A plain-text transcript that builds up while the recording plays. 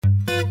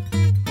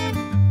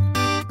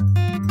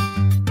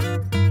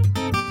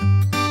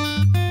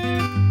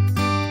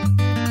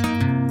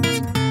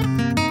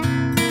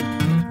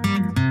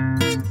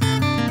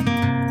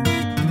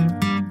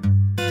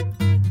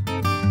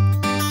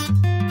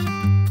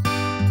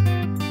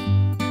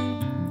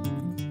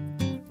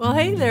Well,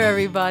 hey there,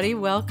 everybody.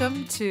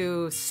 Welcome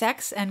to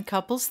Sex and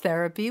Couples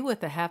Therapy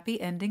with a Happy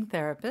Ending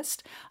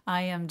Therapist.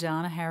 I am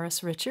Donna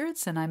Harris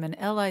Richards, and I'm an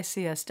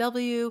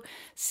LICSW,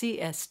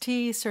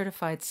 CST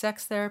certified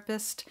sex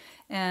therapist.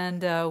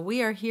 And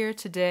we are here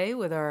today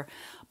with our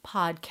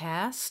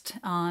podcast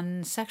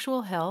on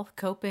sexual health,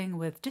 coping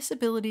with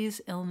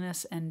disabilities,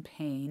 illness, and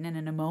pain. And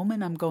in a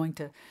moment, I'm going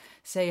to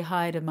say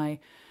hi to my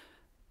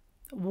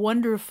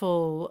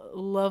wonderful,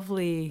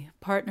 lovely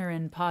partner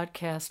in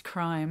podcast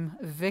crime,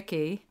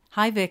 Vicky.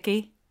 Hi,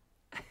 Vicky.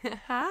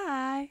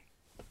 Hi.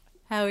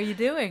 How are you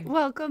doing?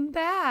 Welcome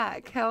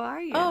back. How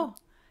are you? Oh,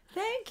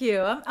 thank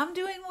you. I'm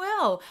doing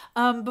well.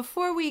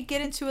 Before we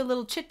get into a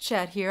little chit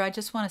chat here, I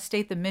just want to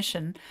state the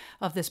mission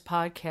of this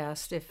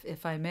podcast,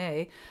 if I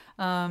may.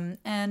 And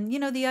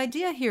the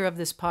idea here of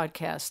this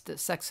podcast, the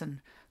Sex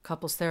and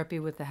Couples Therapy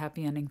with the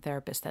Happy Ending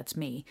Therapist, that's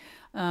me,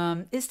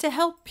 is to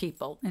help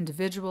people,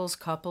 individuals,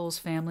 couples,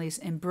 families,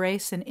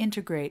 embrace and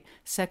integrate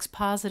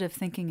sex-positive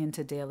thinking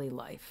into daily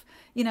life.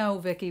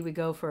 Vicky, we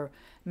go for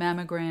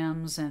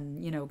mammograms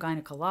and,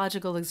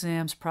 gynecological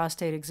exams,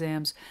 prostate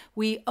exams.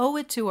 We owe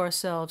it to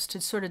ourselves to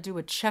sort of do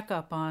a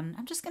checkup on,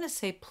 I'm just going to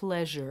say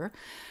pleasure,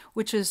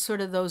 which is sort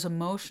of those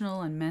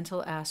emotional and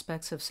mental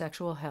aspects of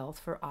sexual health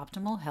for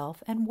optimal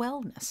health and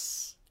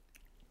wellness.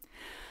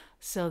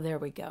 So there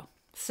we go.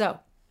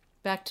 So,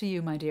 back to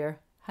you, my dear.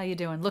 How you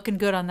doing? Looking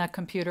good on that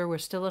computer. We're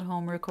still at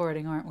home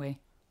recording, aren't we?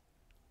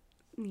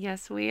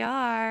 Yes, we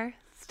are.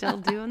 Still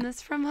doing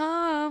this from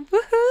home.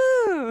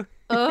 Woohoo!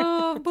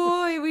 Oh,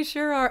 boy, we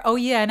sure are. Oh,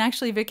 yeah, and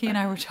actually, Vicky and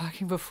I were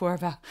talking before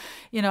about,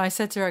 I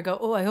said to her, I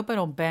go, I hope I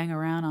don't bang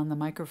around on the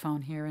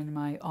microphone here in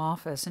my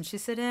office. And she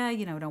said,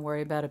 don't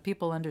worry about it.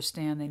 People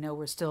understand. They know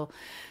we're still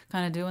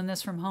kind of doing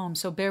this from home.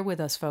 So bear with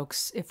us,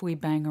 folks, if we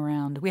bang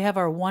around. We have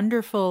our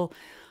wonderful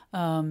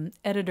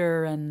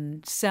editor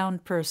and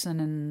sound person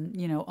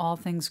and, all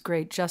things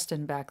great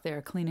Justin back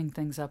there cleaning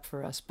things up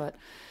for us. But,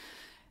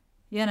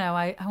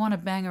 I want to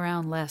bang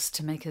around less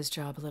to make his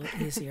job a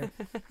little easier.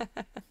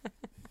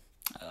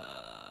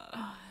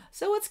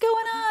 So what's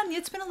going on?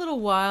 It's been a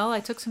little while. I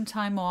took some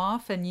time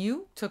off and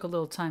you took a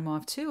little time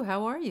off too.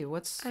 How are you?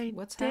 What's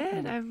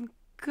happening? I'm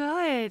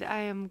good. I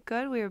am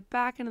good. We are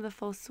back into the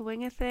full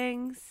swing of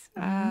things.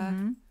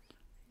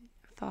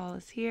 Fall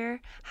is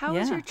here. How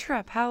was your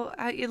trip? How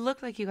it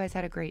looked like you guys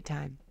had a great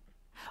time.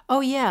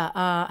 Oh, yeah.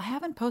 I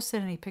haven't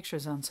posted any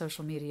pictures on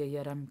social media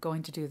yet. I'm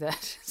going to do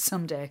that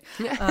someday.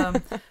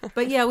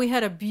 But yeah, we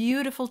had a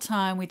beautiful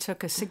time. We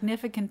took a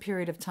significant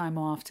period of time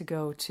off to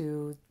go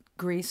to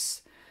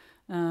Greece.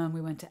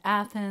 We went to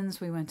Athens.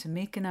 We went to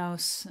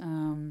Mykonos.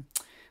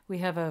 We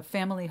have a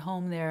family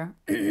home there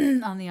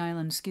on the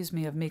island,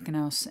 of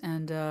Mykonos.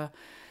 And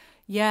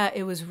yeah,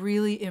 it was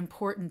really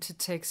important to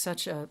take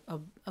such a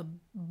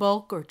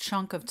bulk or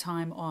chunk of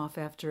time off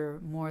after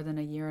more than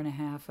a year and a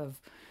half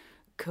of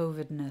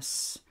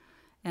COVIDness.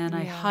 And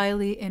I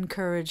highly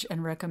encourage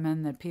and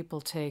recommend that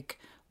people take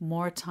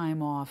more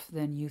time off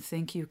than you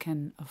think you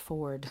can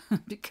afford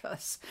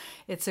because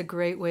it's a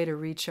great way to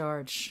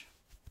recharge.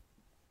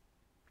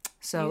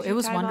 So it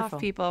was wonderful.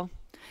 Off, people.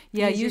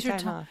 Yeah, use your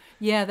time off.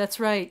 Yeah,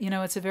 that's right.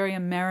 It's a very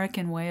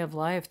American way of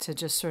life to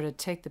just sort of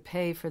take the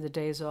pay for the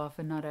days off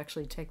and not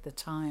actually take the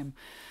time.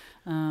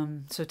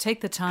 So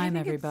take the time,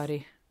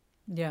 everybody.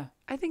 Yeah.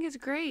 I think it's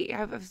great.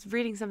 I was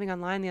reading something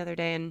online the other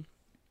day and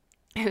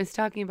it was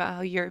talking about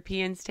how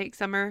Europeans take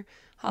summer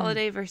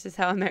holiday versus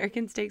how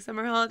Americans take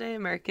summer holiday.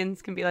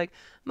 Americans can be like,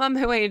 I'm on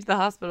my way into the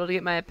hospital to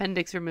get my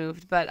appendix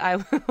removed, but I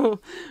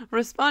will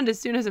respond as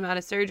soon as I'm out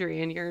of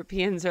surgery. And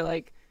Europeans are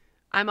like,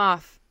 I'm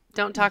off.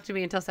 Don't talk to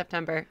me until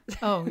September.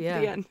 Oh,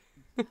 yeah. The end.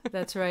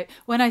 That's right.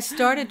 When I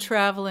started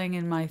traveling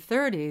in my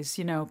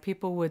 30s,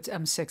 people would,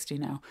 I'm 60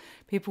 now,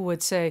 people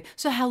would say,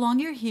 so how long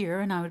you're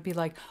here? And I would be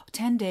like,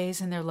 10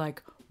 days. And they're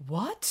like,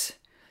 what?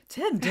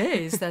 10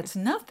 days? That's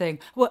nothing.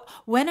 Well,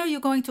 when are you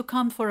going to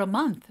come for a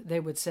month? They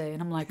would say. And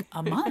I'm like,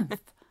 a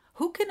month?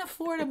 Who can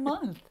afford a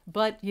month?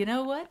 But you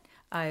know what?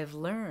 I've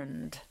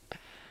learned.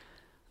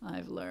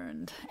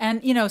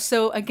 And,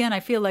 so again,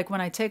 I feel like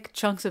when I take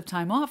chunks of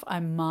time off,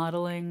 I'm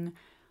modeling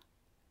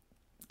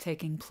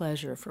taking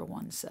pleasure for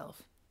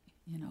oneself.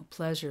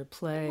 Pleasure,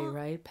 play,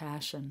 right?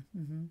 Passion.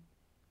 Mm-hmm.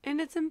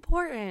 And it's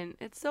important.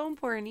 It's so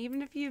important.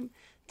 Even if you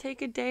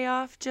take a day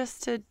off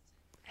just to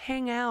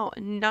hang out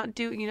and not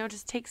do,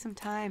 just take some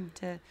time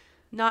to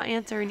not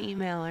answer an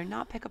email or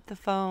not pick up the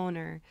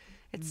phone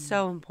it's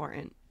so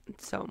important.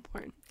 It's so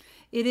important.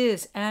 It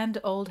is. And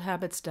old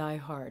habits die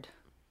hard.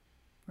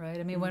 Right?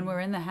 I mean, when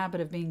we're in the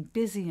habit of being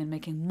busy and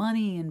making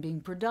money and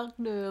being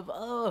productive,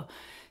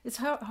 it's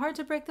hard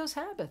to break those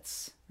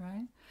habits,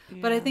 right? Yeah.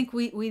 But I think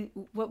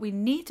what we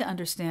need to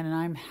understand, and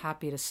I'm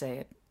happy to say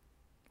it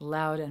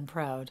loud and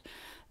proud,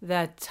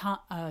 that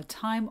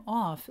time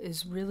off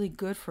is really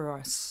good for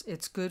us.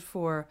 It's good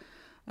for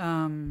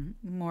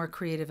more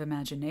creative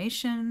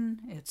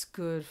imagination. It's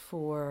good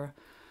for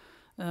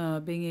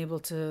being able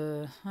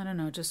to,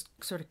 just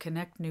sort of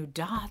connect new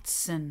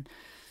dots and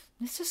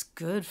It's just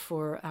good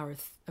for our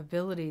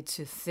ability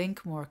to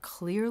think more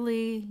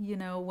clearly.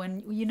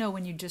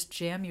 When you just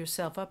jam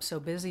yourself up so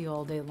busy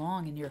all day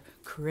long and you're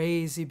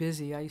crazy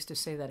busy. I used to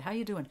say that. How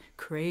you doing?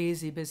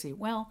 Crazy busy.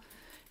 Well,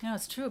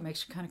 it's true. It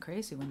makes you kind of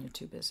crazy when you're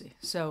too busy.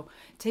 So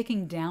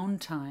taking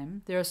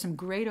downtime. There are some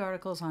great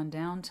articles on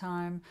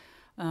downtime,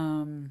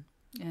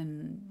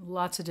 and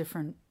lots of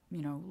different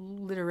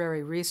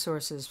literary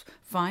resources.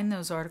 Find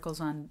those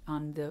articles on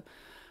the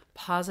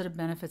positive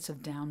benefits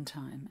of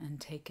downtime and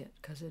take it,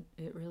 because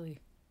it really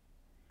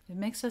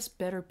makes us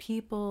better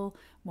people,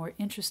 more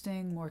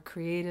interesting, more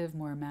creative,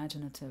 more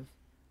imaginative,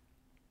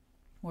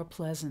 more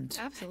pleasant.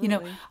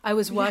 Absolutely. I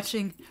was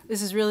watching,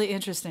 this is really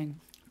interesting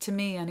to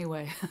me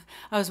anyway.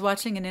 I was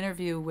watching an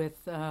interview with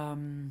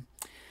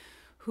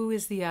who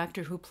is the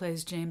actor who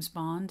plays James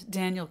Bond?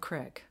 Daniel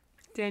Craig.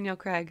 Daniel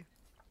Craig.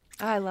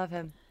 Oh, I love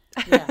him.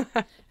 Yeah.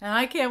 And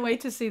I can't wait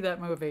to see that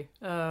movie.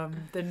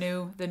 The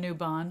new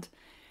Bond.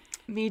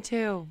 Me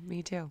too.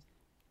 Me too.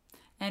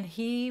 And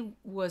he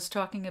was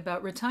talking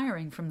about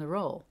retiring from the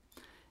role.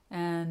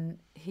 And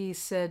he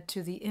said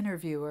to the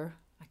interviewer,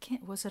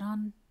 was it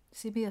on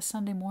CBS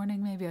Sunday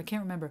Morning maybe? I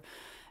can't remember.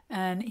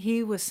 And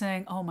he was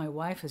saying, "Oh, my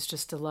wife is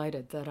just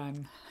delighted that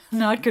I'm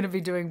not going to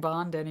be doing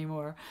Bond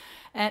anymore."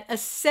 And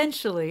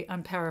essentially,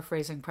 I'm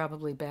paraphrasing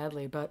probably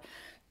badly, but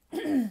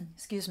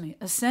excuse me,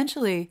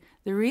 essentially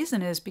the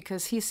reason is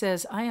because he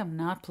says, "I am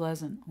not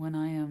pleasant when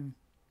I am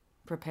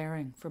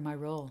preparing for my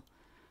role."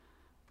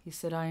 He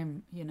said, "I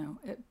am,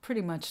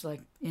 pretty much like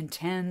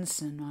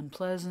intense and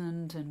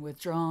unpleasant and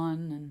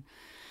withdrawn." And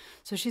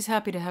so she's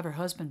happy to have her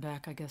husband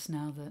back, I guess,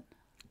 now that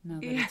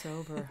it's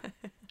over.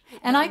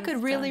 And I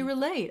could really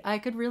relate. I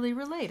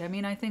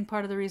mean, I think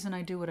part of the reason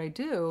I do what I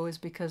do is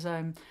because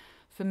I'm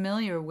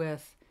familiar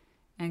with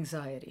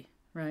anxiety,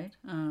 right?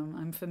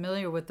 I'm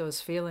familiar with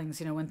those feelings,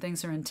 when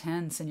things are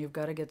intense and you've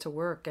got to get to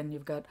work and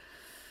you've got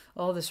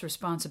all this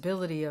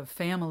responsibility of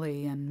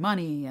family and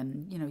money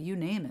and, you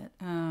name it.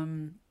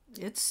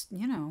 It's,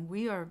 let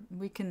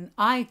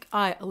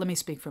me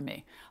speak for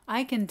me.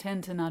 I can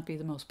tend to not be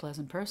the most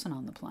pleasant person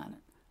on the planet.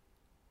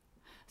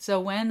 So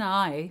when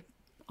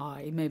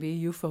maybe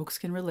you folks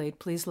can relate,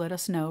 please let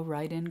us know,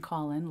 write in,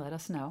 call in, let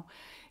us know.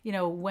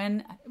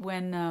 When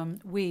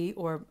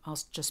or I'll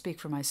just speak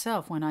for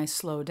myself, when I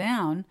slow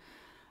down,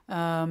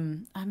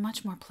 I'm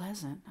much more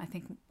pleasant. I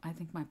think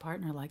my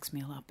partner likes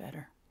me a lot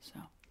better.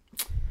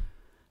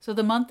 So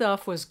the month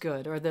off was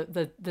good, or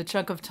the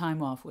chunk of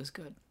time off was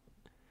good.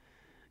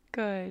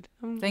 Good.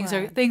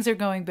 Things are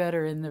going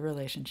better in the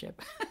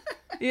relationship.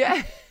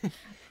 Yeah.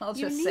 I'll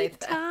just say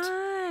that.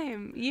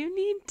 Time. You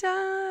need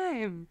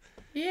time.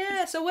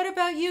 Yeah. So what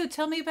about you?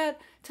 Tell me about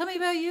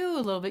you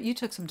a little bit. You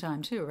took some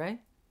time too,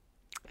 right?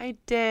 I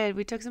did.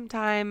 We took some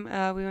time.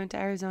 We went to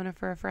Arizona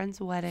for a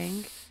friend's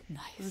wedding.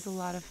 Nice. It was a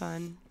lot of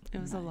fun.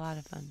 It was a lot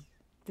of fun.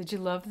 Did you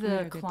love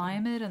the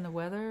climate and the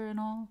weather and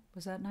all?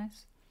 Was that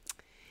nice?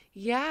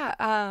 Yeah.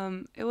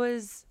 It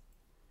was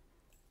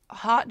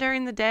hot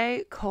during the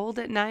day, cold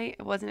at night.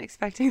 I wasn't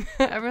expecting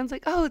that. Everyone's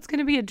like, "Oh, it's going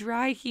to be a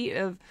dry heat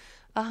of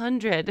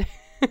 100."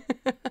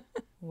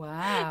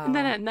 Wow. And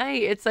then at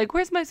night, it's like,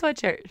 "Where's my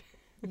sweatshirt?"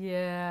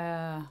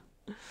 Yeah.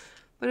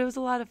 But it was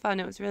a lot of fun.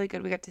 It was really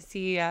good. We got to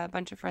see a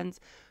bunch of friends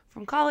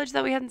from college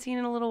that we hadn't seen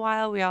in a little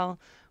while. We all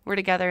were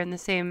together in the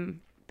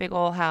same big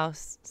old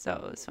house, so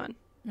it was fun.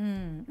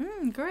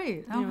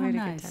 Great. Oh, how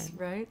nice,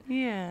 right?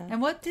 Yeah.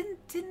 And what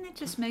didn't it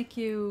just make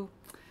you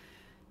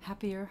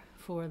happier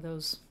for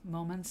those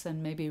moments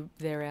and maybe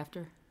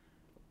thereafter?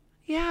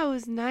 Yeah, it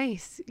was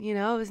nice. It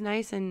was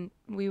nice. And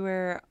we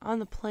were on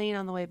the plane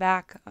on the way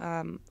back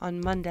on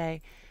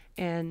Monday,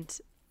 and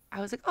I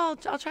was like, "Oh,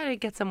 I'll try to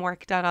get some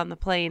work done on the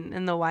plane."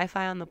 And the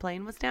Wi-Fi on the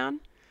plane was down,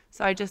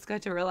 so I just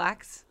got to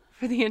relax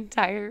for the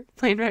entire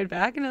plane ride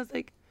back. And I was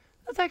like,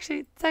 it's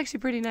actually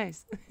pretty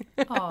nice.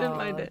 I didn't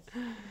mind it.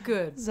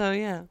 Good. So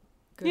yeah.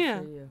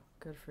 Good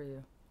for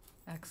you.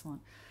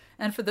 Excellent.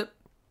 And for the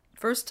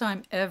first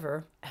time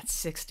ever at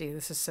 60,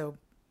 this is so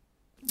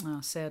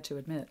sad to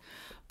admit,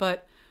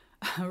 but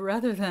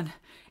rather than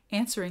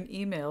answering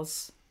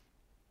emails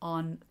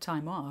on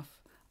time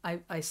off,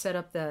 I set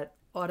up that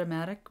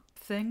automatic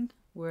thing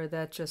where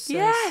that just says,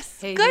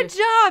 "Yes, hey, good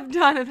job,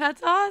 Donna.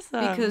 That's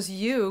awesome." Because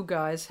you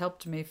guys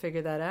helped me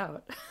figure that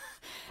out.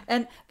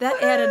 And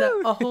that added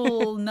a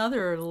whole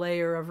nother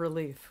layer of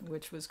relief,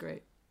 which was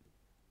great.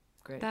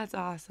 Great. That's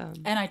awesome.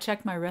 And I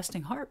checked my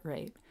resting heart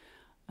rate,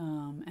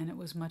 and it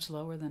was much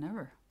lower than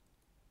ever.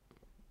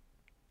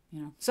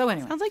 So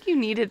anyway. Sounds like you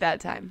needed that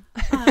time.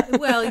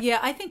 Well, yeah,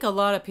 I think a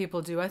lot of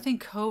people do. I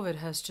think COVID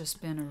has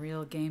just been a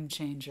real game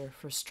changer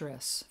for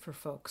stress for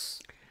folks.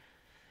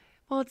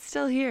 Well, it's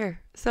still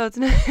here, so it's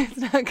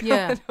not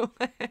going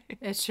away.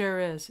 It sure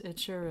is.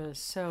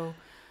 So,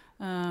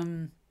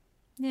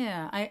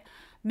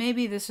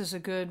 maybe this is a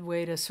good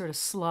way to sort of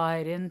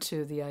slide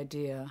into the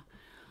idea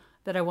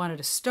that I wanted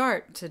to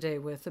start today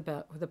with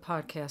a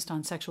podcast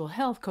on sexual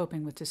health,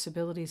 coping with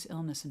disabilities,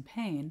 illness, and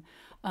pain.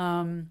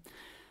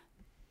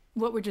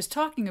 what we're just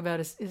talking about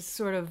is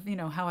sort of,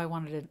 how I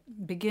wanted to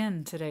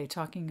begin today,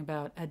 talking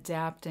about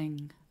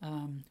adapting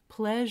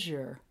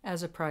pleasure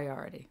as a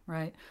priority,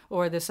 right?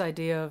 Or this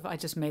idea of, I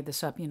just made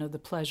this up, the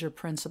pleasure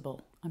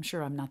principle. I'm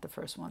sure I'm not the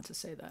first one to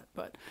say that,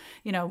 but,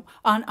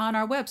 on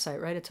our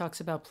website, right, it talks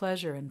about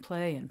pleasure and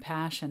play and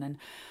passion.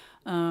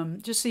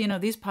 And just so you know,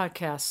 these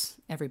podcasts,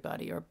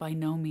 everybody, are by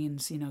no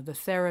means, the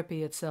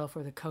therapy itself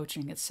or the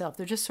coaching itself.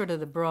 They're just sort of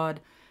the broad,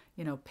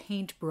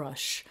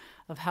 paintbrush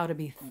of how to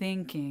be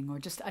thinking, or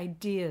just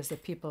ideas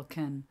that people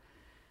can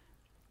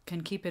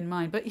keep in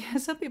mind. But yeah,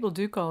 some people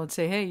do call and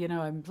say, hey,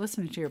 I'm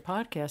listening to your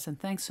podcast and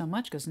thanks so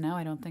much, because now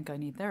I don't think I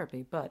need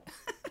therapy. But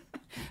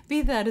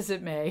be that as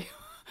it may,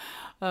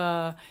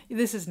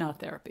 this is not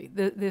therapy.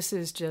 This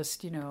is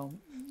just,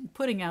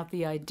 putting out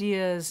the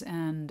ideas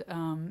and,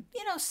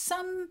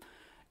 some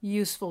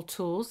useful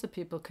tools that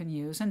people can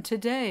use. And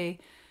today,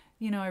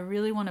 I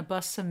really want to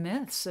bust some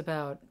myths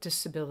about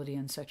disability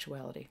and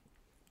sexuality.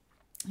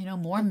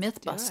 More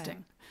myth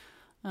busting.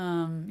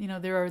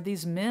 There are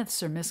these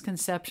myths or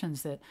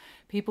misconceptions that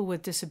people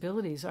with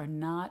disabilities are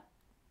not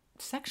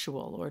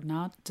sexual or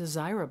not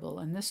desirable,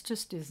 and this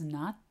just is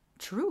not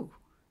true.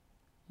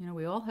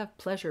 We all have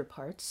pleasure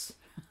parts,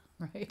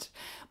 right?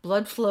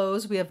 Blood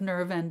flows, we have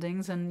nerve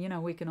endings, and,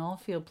 we can all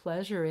feel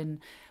pleasure in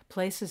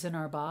places in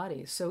our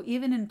bodies. So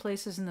even in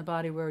places in the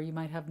body where you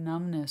might have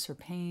numbness or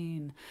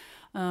pain,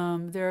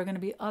 there are going to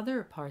be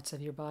other parts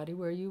of your body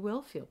where you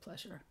will feel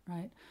pleasure,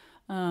 right?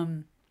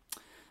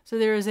 So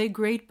there is a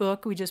great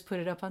book, we just put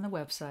it up on the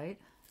website,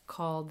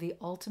 called The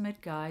Ultimate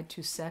Guide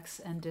to Sex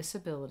and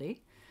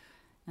Disability.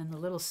 And the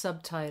little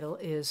subtitle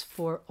is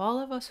For All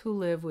of Us Who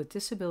Live with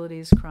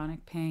Disabilities,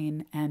 Chronic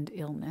Pain, and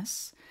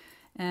Illness.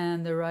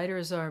 And the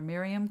writers are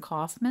Miriam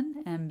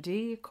Kaufman,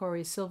 MD,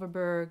 Corey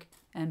Silverberg,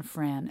 and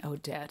Fran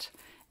Odette.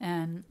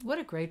 And what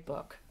a great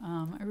book.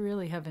 I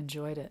really have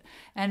enjoyed it.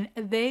 And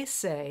they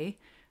say,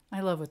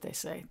 I love what they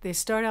say. They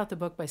start out the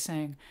book by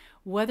saying,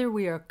 whether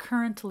we are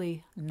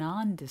currently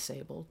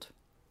non-disabled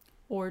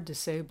or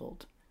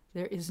disabled,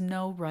 there is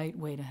no right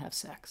way to have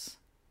sex.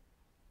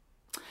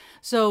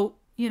 So,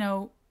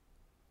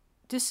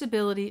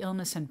 disability,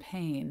 illness, and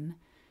pain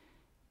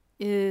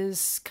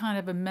is kind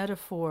of a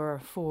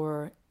metaphor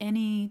for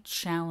any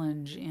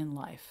challenge in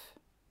life.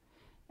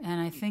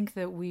 And I think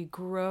that we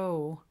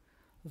grow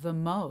the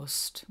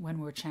most when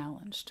we're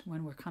challenged,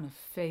 when we're kind of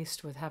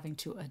faced with having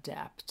to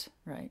adapt,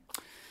 right?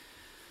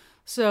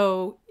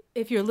 So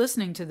if you're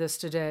listening to this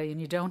today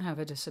and you don't have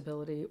a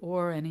disability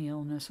or any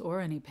illness or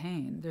any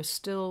pain,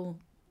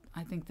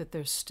 I think that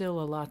there's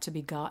still a lot to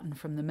be gotten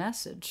from the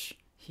message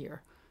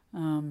here,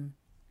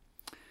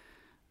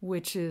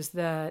 which is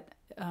that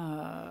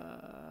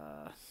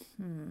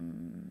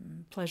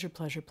pleasure,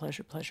 pleasure,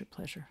 pleasure, pleasure,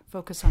 pleasure.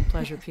 Focus on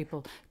pleasure,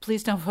 people.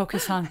 Please don't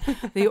focus on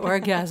the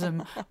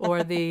orgasm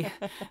or the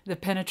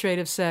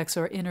penetrative sex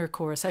or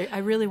intercourse. I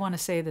really want to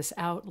say this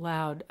out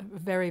loud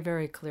very,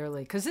 very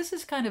clearly, because this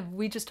is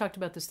we just talked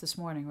about this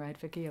morning, right,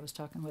 Vicki? I was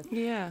talking with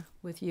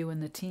you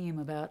and the team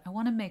about, I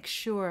want to make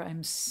sure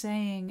I'm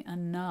saying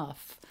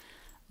enough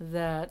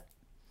that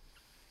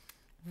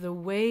the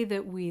way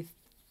that we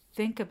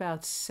think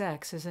about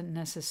sex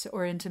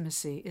or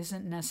intimacy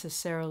isn't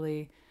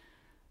necessarily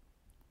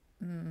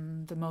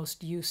the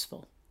most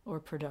useful or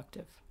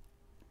productive.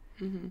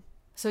 Mm-hmm.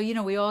 So,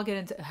 we all get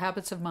into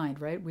habits of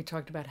mind, right? We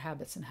talked about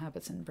habits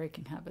and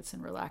breaking habits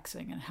and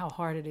relaxing and how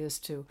hard it is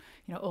to,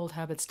 old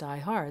habits die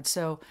hard.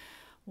 So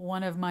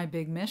one of my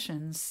big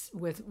missions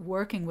with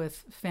working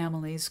with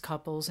families,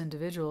 couples,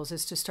 individuals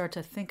is to start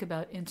to think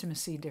about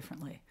intimacy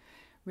differently.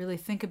 Really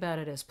think about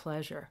it as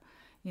pleasure.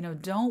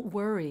 Don't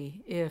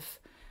worry if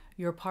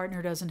your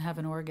partner doesn't have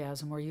an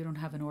orgasm or you don't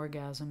have an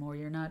orgasm or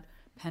you're not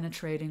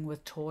penetrating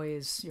with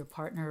toys, your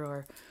partner,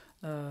 or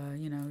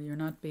you're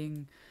not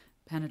being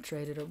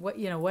penetrated or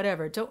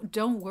whatever.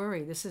 Don't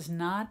worry. This is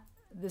not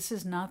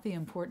the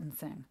important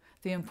thing.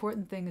 The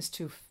important thing is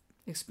to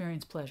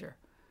experience pleasure.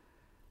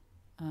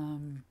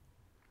 And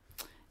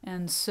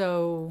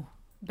so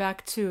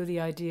back to the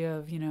idea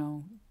of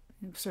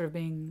sort of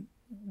being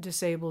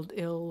disabled,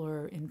 ill,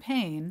 or in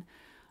pain.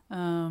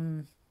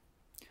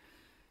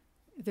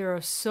 There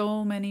are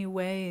so many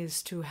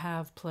ways to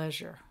have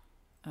pleasure.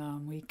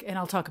 And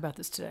I'll talk about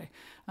this today.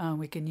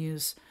 We can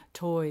use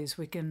toys.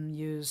 We can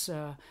use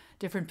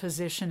different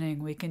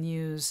positioning. We can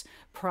use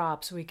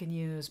props. We can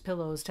use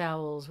pillows,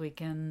 towels. We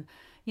can,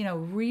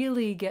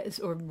 really get,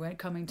 or when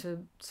coming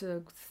to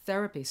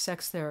therapy,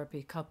 sex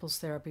therapy, couples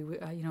therapy.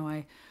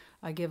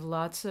 I give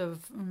lots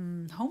of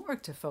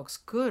homework to folks,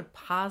 good,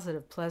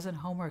 positive, pleasant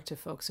homework to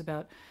folks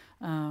about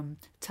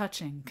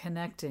touching,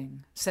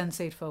 connecting,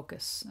 sensate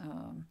focus,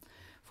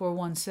 for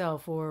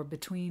oneself or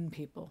between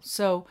people.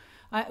 So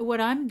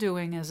what I'm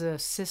doing as a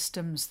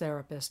systems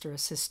therapist or a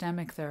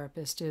systemic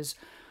therapist is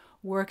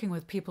working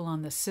with people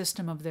on the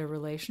system of their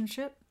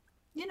relationship,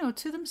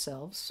 to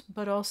themselves,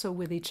 but also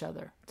with each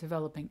other,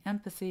 developing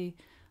empathy,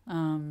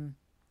 and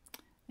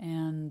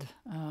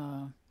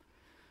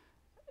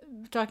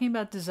talking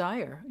about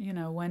desire.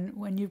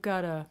 When you've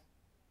got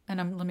and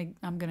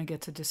I'm going to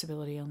get to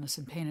disability, illness,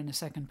 and pain in a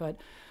second, but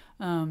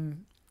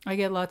I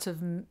get lots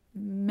of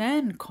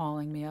men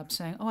calling me up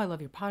saying, "Oh, I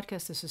love your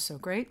podcast. This is so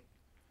great,"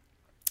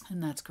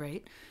 and that's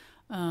great,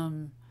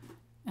 and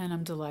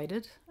I'm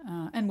delighted,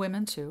 and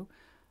women too.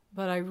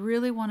 But I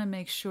really want to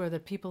make sure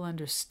that people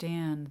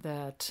understand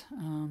that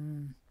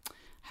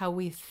how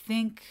we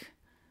think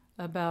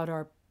about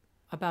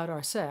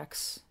our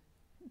sex.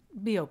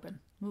 Be open.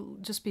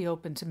 Just be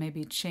open to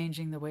maybe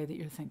changing the way that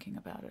you're thinking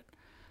about it,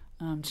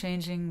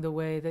 changing the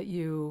way that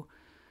you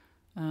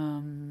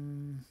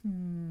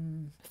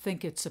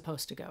think it's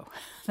supposed to go.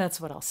 That's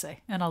what I'll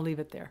say, and I'll leave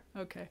it there.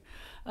 Okay.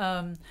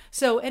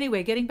 So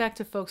anyway, getting back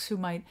to folks who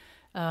might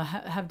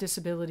have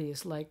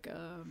disabilities like,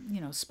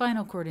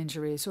 spinal cord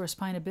injuries or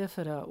spina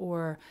bifida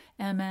or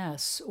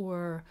MS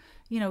or,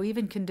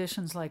 even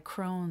conditions like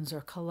Crohn's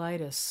or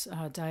colitis,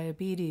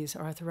 diabetes,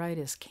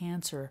 arthritis,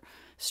 cancer,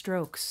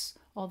 strokes,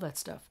 all that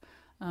stuff.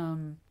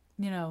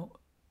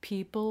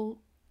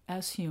 People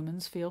as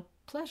humans feel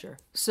pleasure.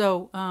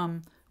 So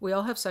we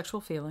all have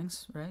sexual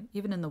feelings, right?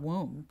 Even in the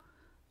womb,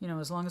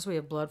 as long as we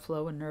have blood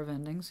flow and nerve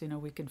endings,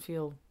 we can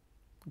feel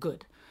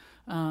good.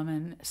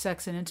 And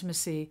sex and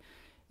intimacy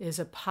is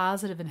a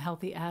positive and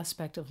healthy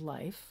aspect of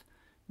life.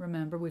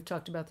 Remember, we've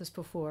talked about this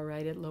before,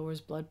 right? It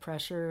lowers blood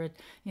pressure. It,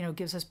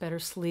 gives us better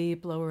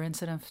sleep, lower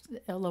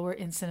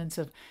incidence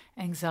of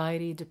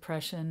anxiety,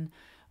 depression,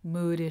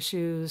 mood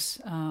issues,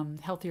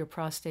 healthier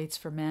prostates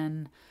for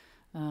men,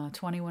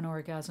 21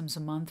 orgasms a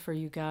month for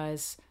you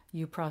guys,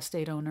 you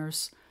prostate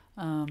owners.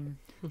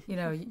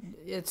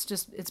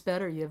 It's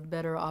better. You have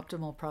better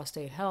optimal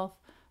prostate health.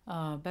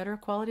 Better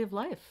quality of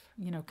life,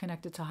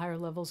 connected to higher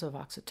levels of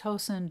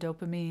oxytocin,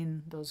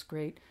 dopamine, those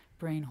great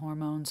brain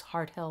hormones,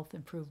 heart health,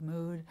 improved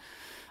mood.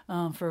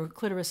 For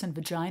clitoris and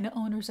vagina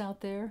owners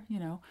out there,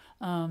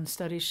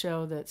 studies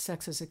show that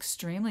sex is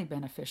extremely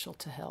beneficial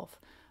to health.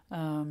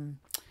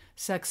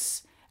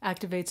 Sex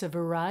activates a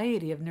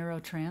variety of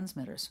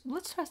neurotransmitters.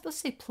 Let's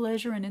say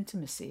pleasure and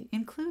intimacy,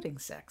 including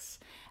sex,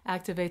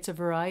 activates a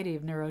variety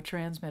of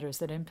neurotransmitters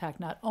that impact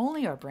not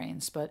only our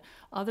brains, but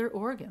other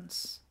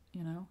organs,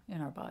 in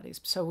our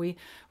bodies. So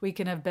we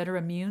can have better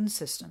immune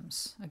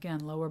systems, again,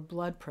 lower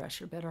blood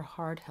pressure, better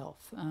heart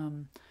health,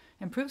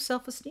 improve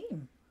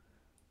self-esteem,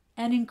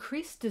 and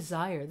increase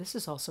desire. This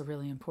is also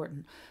really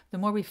important. The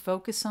more we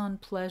focus on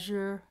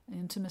pleasure,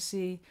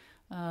 intimacy,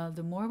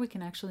 the more we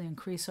can actually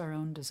increase our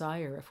own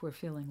desire if we're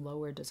feeling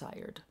lower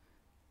desired.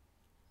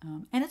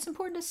 And it's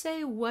important to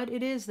say what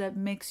it is that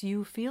makes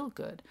you feel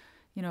good.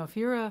 If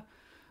you're a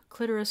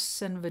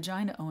clitoris and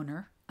vagina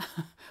owner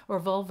or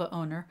vulva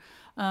owner,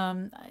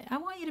 I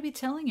want you to be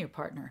telling your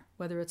partner,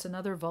 whether it's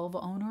another vulva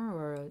owner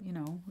or a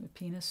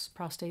penis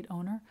prostate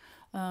owner,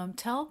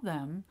 tell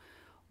them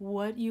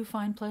what you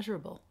find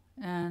pleasurable.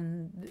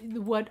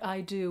 And what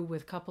I do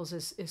with couples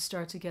is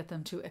start to get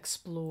them to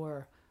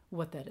explore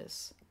what that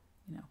is,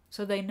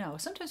 so they know.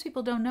 Sometimes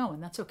people don't know,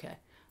 and that's okay.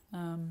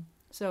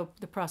 So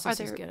the process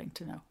is getting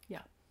to know.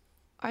 Yeah.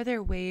 Are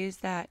there ways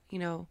that,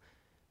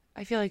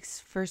 I feel like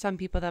for some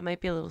people that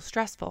might be a little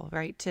stressful,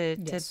 right? To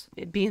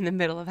be in the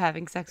middle of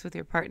having sex with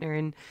your partner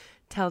and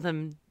tell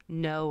them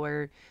no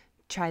or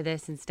try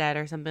this instead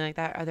or something like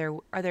that.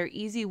 Are there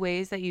easy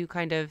ways that you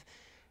kind of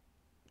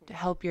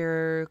help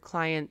your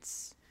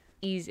clients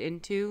ease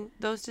into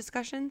those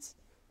discussions?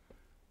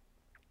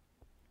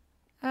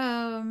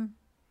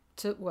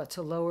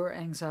 To lower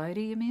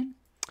anxiety, you mean?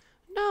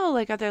 No,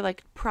 are there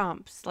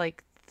prompts?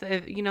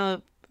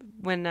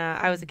 When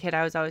I was a kid,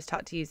 I was always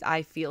taught to use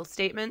I feel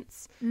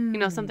statements,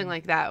 something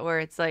like that, where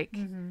it's I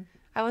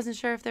wasn't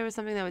sure if there was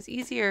something that was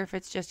easier, or if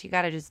it's just you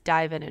got to just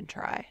dive in and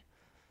try.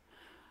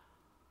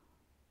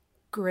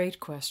 Great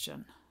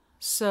question.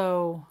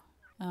 So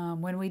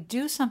when we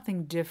do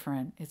something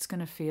different, it's going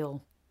to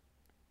feel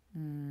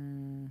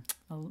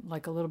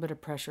like a little bit of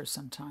pressure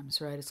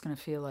sometimes, right? It's going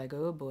to feel like,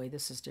 oh boy,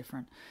 this is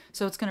different.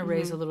 So it's going to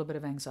raise a little bit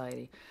of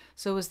anxiety.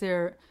 So is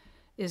there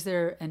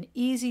an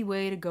easy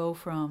way to go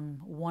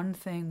from one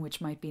thing which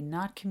might be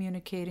not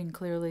communicating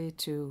clearly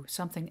to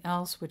something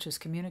else which is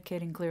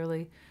communicating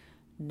clearly?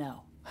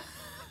 No.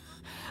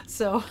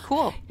 So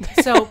cool.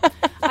 So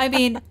I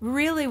mean,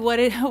 really what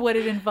it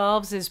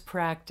involves is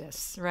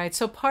practice, right?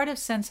 So part of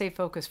Sensei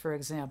Focus, for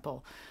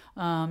example,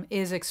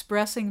 is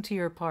expressing to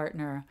your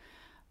partner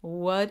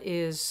what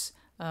is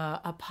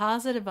a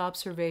positive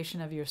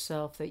observation of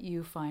yourself that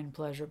you find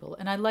pleasurable.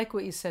 And I like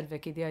what you said,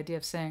 Vicki, the idea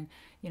of saying,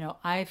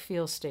 I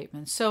feel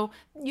statements. So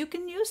you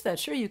can use that.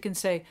 Sure, you can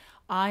say,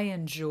 I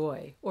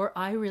enjoy, or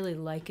I really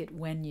like it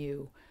when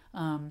you.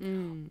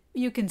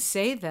 You can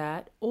say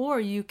that, or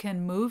you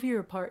can move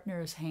your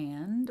partner's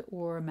hand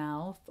or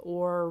mouth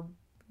or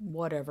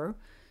whatever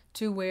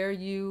to where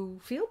you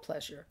feel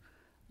pleasure.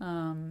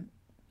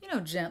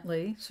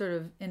 Gently, sort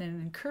of in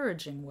an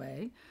encouraging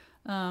way.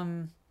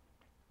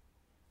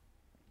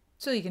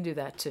 So you can do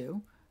that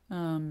too.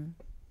 I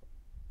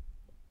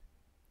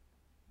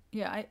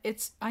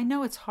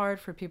know it's hard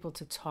for people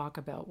to talk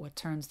about what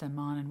turns them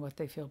on and what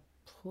they feel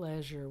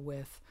pleasure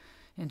with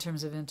in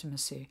terms of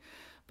intimacy.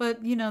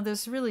 But,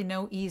 there's really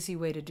no easy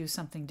way to do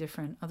something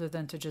different other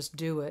than to just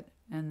do it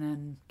and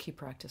then keep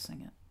practicing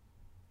it.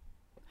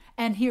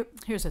 And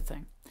here's the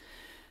thing.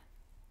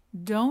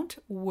 Don't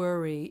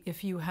worry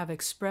if you have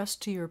expressed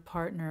to your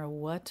partner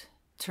what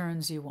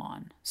turns you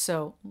on.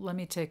 So let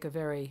me take a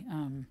very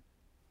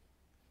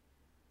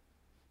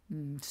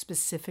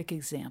specific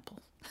example.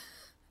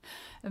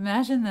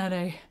 Imagine that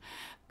a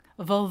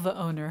vulva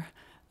owner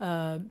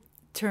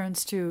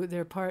turns to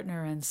their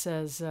partner and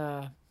says,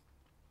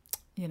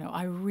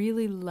 I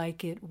really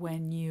like it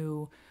when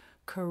you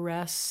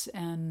caress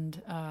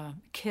and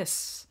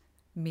kiss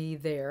me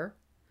there,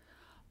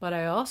 but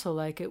I also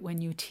like it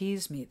when you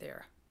tease me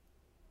there.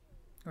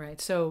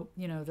 Right? So,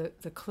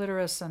 the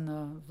clitoris and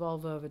the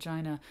vulva,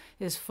 vagina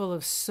is full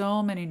of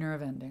so many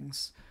nerve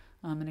endings,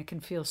 and it can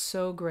feel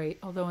so great.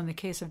 Although in the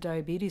case of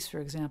diabetes, for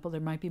example,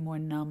 there might be more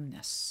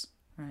numbness,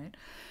 right?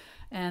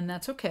 And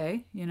that's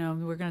okay.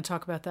 We're going to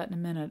talk about that in a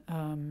minute,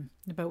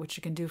 about what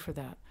you can do for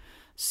that.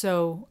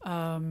 So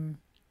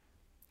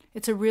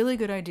it's a really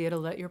good idea to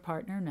let your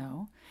partner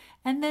know.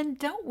 And then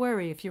don't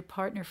worry if your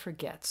partner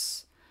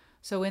forgets.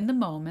 So in the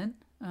moment,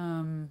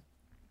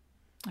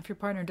 if your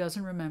partner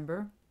doesn't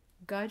remember,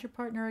 guide your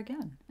partner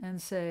again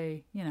and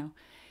say,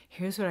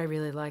 here's what I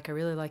really like. I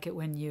really like it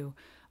when you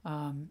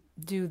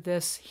do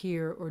this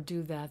here or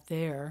do that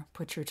there.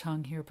 Put your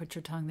tongue here, put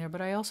your tongue there.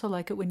 But I also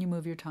like it when you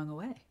move your tongue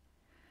away,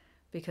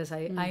 because I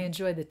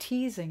enjoy the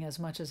teasing as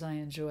much as I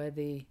enjoy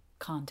the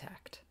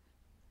contact.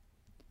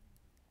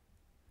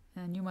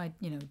 And you might,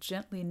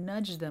 gently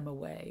nudge them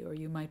away, or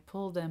you might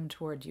pull them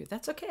toward you.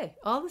 That's okay.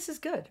 All this is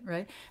good,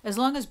 right? As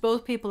long as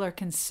both people are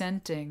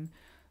consenting,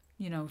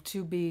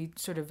 to be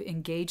sort of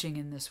engaging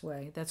in this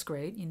way, that's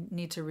great. You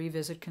need to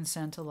revisit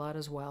consent a lot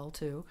as well,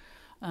 too.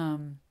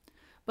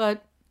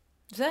 But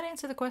does that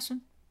answer the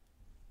question?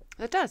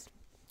 It does.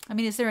 I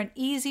mean, is there an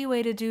easy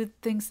way to do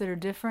things that are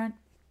different?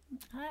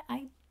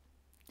 I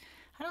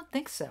don't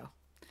think so.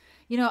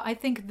 I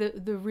think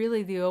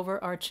the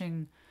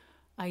overarching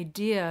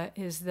idea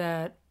is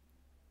that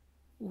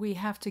we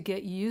have to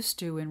get used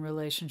to in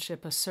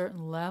relationship a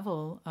certain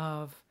level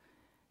of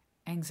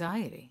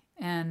anxiety,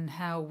 and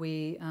how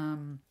we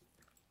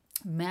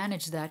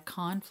manage that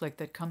conflict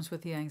that comes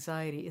with the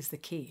anxiety is the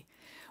key.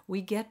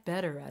 We get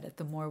better at it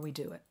the more we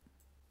do it.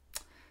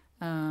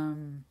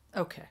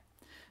 Okay,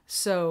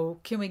 so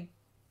can we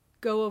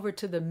go over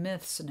to the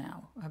myths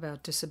now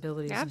about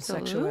disabilities and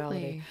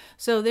sexuality?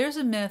 So there's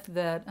a myth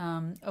that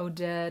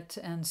Odette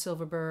and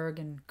Silverberg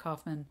and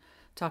Kaufman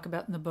talk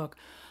about in the book,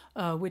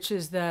 which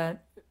is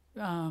that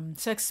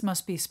sex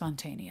must be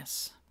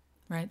spontaneous.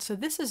 Right, so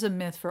this is a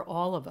myth for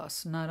all of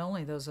us, not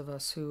only those of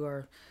us who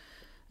are,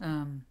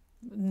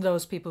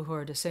 those people who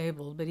are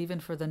disabled, but even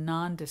for the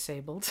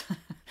non-disabled.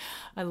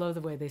 I love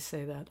the way they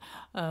say that.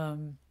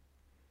 And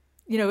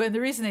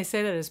the reason they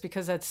say that is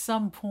because at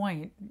some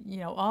point,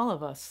 all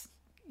of us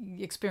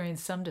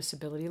experience some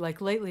disability.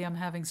 Like lately, I'm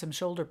having some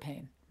shoulder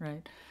pain,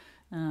 right?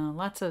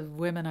 Lots of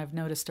women I've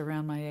noticed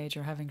around my age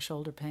are having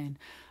shoulder pain.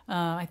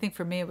 I think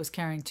for me it was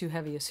carrying too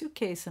heavy a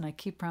suitcase, and I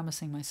keep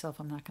promising myself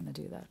I'm not going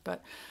to do that.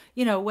 But,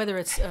 whether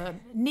it's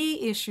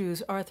knee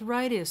issues,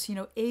 arthritis,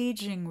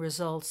 aging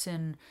results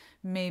in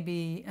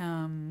maybe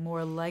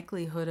more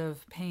likelihood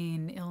of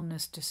pain,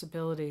 illness,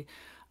 disability.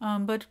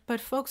 But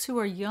folks who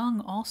are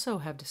young also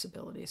have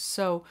disabilities.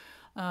 So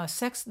the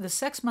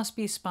sex must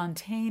be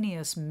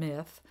spontaneous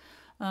myth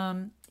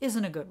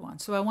isn't a good one.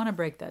 So I want to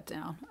break that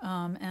down.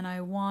 And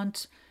I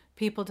want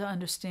people to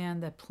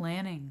understand that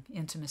planning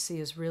intimacy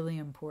is really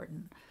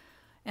important.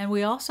 And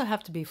we also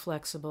have to be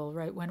flexible,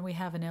 right? When we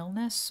have an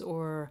illness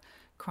or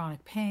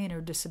chronic pain or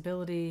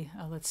disability,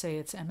 let's say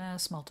it's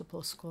MS,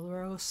 multiple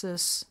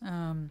sclerosis,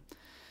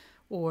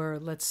 or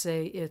let's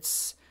say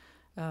it's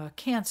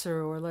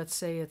cancer, or let's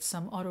say it's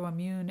some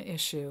autoimmune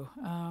issue.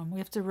 We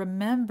have to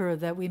remember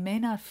that we may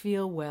not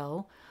feel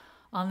well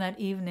on that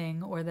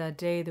evening or that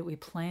day that we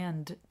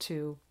planned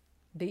to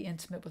be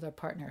intimate with our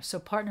partner. So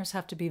partners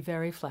have to be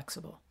very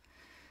flexible.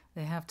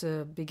 They have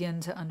to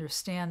begin to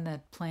understand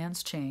that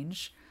plans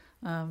change.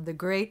 The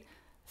great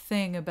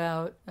thing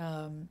about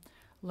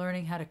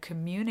learning how to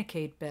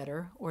communicate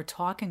better or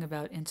talking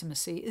about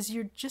intimacy is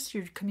your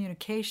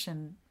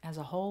communication as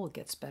a whole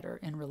gets better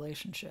in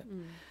relationship.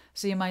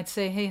 So you might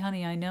say, hey,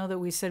 honey, I know that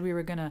we said we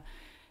were going to,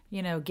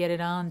 get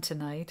it on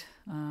tonight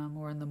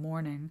or in the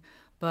morning,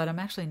 but I'm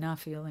actually not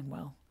feeling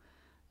well.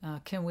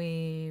 Can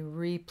we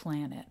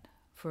replan it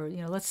for,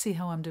 let's see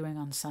how I'm doing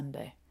on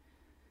Sunday.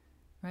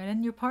 Right?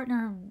 And your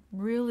partner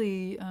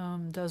really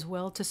does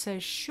well to say,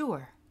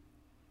 sure.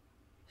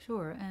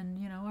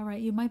 And, all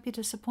right, you might be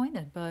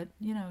disappointed, but,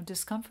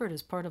 discomfort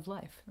is part of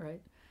life,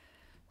 right?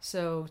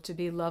 So to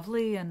be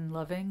lovely and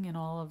loving and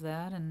all of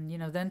that, and,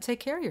 then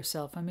take care of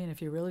yourself. I mean,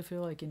 if you really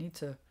feel like you need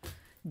to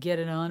get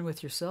it on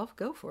with yourself,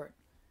 go for it.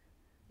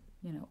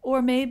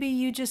 Or maybe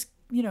you just,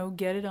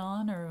 get it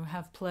on or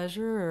have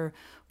pleasure or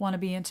want to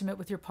be intimate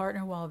with your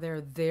partner while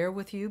they're there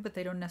with you, but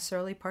they don't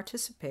necessarily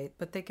participate,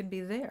 but they can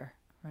be there,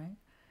 right?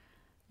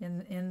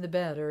 In the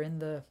bed or in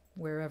the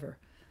wherever.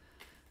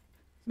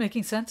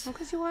 Making sense? Well,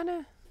 because you want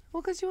to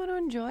Well, because you want to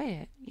enjoy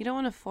it. You don't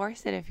want to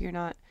force it if you're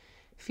not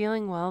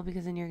feeling well,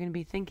 because then you're going to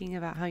be thinking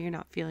about how you're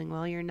not feeling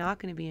well. You're not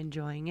going to be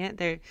enjoying it.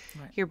 Right.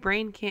 Your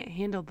brain can't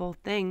handle both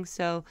things.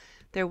 So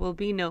there will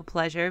be no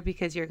pleasure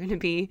because you're going to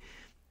be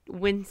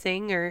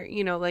wincing or,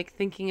 like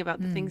thinking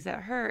about the things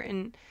that hurt.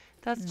 And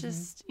that's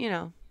just,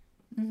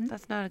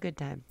 that's not a good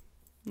time.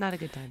 Not a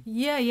good time.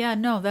 Yeah,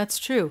 no, that's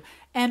true.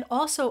 And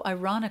also,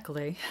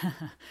 ironically,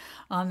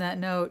 on that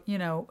note,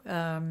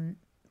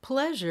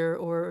 pleasure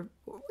or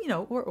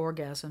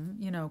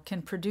orgasm,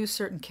 can produce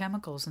certain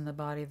chemicals in the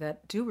body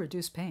that do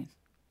reduce pain.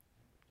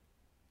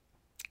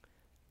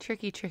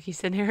 Tricky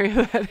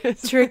scenario that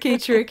is.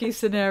 Tricky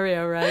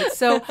scenario, right?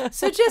 So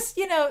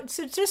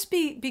just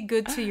be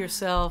good to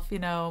yourself,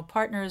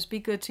 partners, be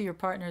good to your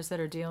partners that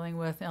are dealing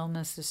with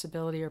illness,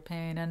 disability, or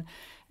pain,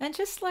 and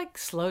just like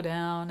slow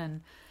down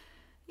and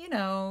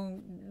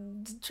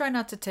try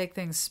not to take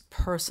things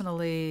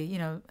personally,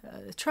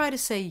 try to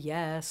say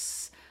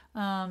yes.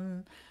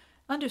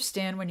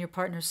 Understand when your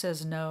partner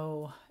says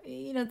no.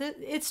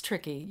 It's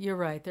tricky. You're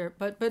right there,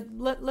 but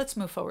let's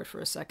move forward for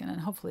a second,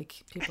 and hopefully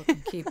people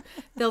can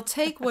they'll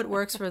take what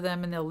works for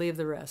them and they'll leave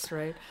the rest,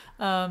 right?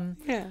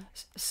 Yeah.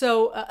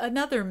 So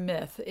another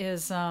myth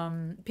is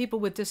people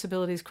with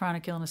disabilities,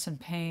 chronic illness, and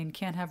pain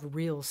can't have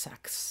real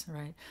sex,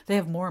 right? They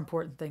have more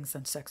important things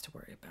than sex to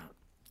worry about.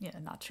 Yeah,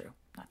 not true.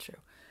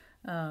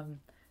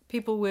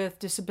 People with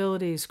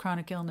disabilities,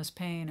 chronic illness,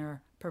 pain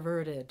are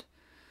perverted.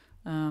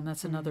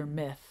 That's another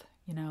myth.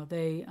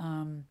 They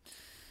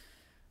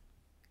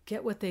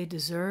get what they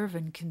deserve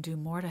and can do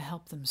more to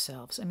help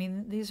themselves. I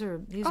mean, these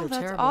are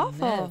terrible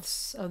awful.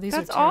 myths. Oh, these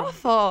that's are terrible,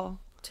 awful.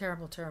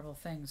 Terrible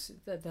things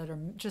that are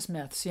just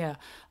myths. Yeah.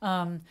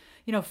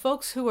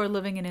 Folks who are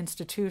living in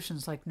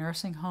institutions like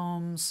nursing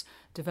homes,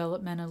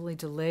 developmentally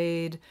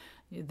delayed,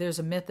 there's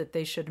a myth that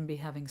they shouldn't be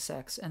having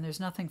sex, and there's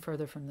nothing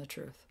further from the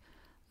truth.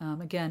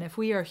 Again, if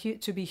we are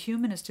to be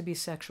human is to be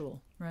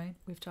sexual, right?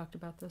 We've talked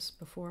about this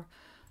before.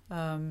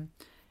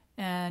 And,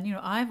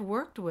 I've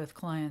worked with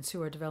clients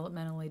who are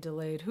developmentally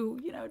delayed who,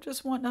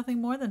 just want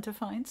nothing more than to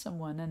find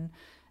someone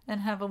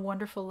and have a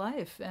wonderful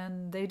life.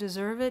 And they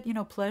deserve it.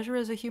 Pleasure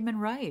is a human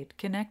right.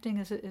 Connecting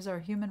is our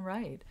human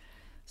right.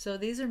 So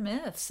these are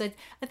myths.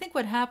 I think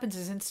what happens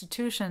is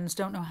institutions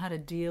don't know how to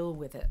deal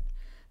with it.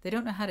 They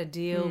don't know how to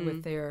deal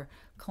with their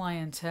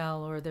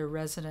clientele or their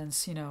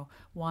residents,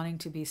 wanting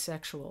to be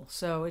sexual.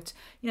 So it's,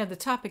 the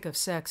topic of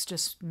sex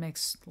just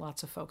makes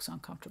lots of folks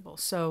uncomfortable.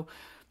 So,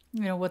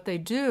 what they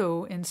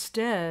do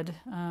instead,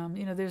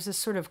 there's this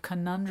sort of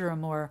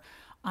conundrum or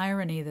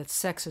irony that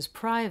sex is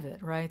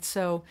private, right?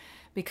 So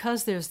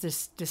because there's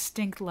this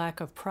distinct lack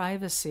of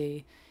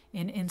privacy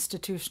in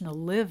institutional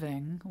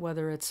living,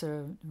 whether it's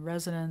a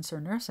residence or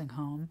nursing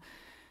home,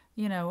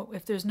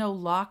 if there's no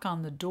lock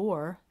on the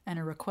door and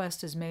a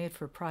request is made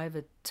for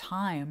private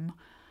time,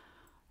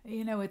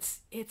 it's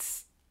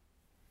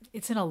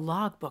in a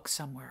logbook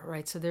somewhere,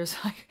 right? So there's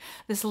like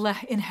this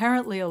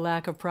inherently a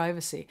lack of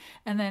privacy.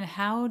 And then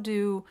how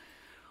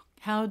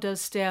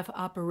does staff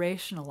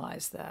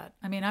operationalize that?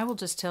 I mean, I will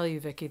just tell you,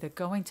 Vicki, that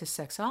going to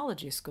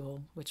sexology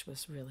school, which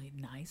was really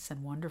nice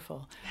and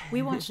wonderful,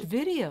 we watched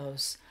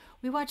videos.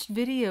 We watched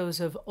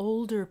videos of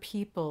older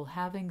people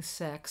having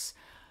sex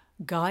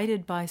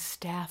guided by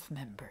staff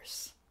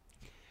members.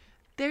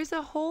 There's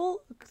a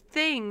whole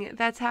thing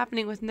that's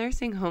happening with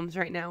nursing homes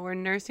right now where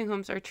nursing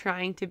homes are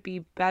trying to be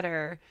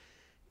better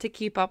to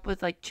keep up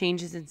with like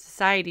changes in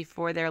society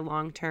for their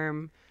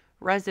long-term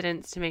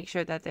residents to make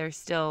sure that they're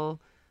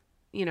still,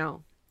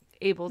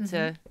 able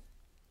to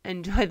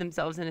enjoy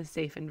themselves in a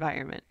safe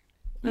environment.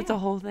 That's a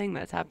whole thing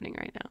that's happening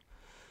right now.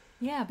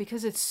 Yeah,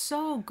 because it's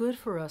so good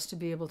for us to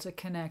be able to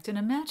connect. And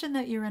imagine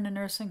that you're in a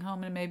nursing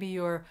home and maybe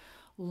your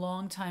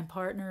longtime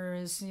partner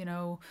is,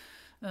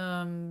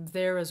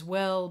 there as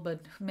well,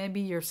 but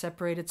maybe you're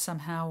separated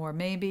somehow, or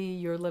maybe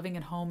you're living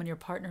at home and your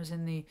partner's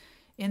in the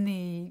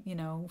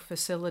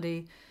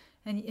facility,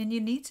 and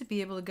you need to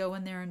be able to go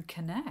in there and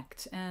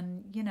connect.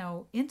 And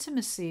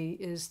intimacy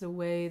is the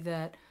way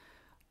that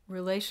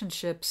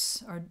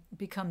relationships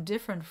become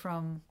different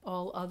from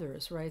all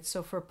others, right?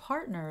 So for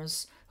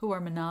partners who are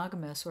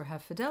monogamous or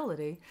have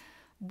fidelity,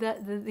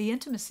 that the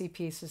intimacy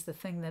piece is the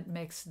thing that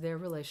makes their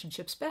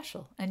relationship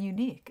special and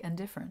unique and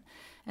different.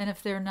 And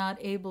if they're not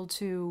able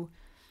to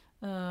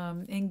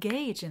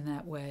engage in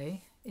that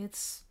way,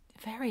 it's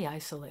very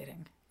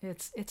isolating.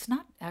 It's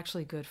not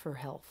actually good for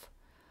health,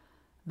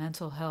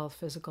 mental health,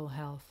 physical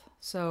health.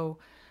 So,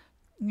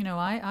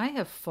 I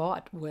have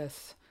fought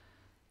with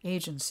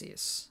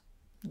agencies,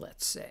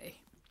 let's say,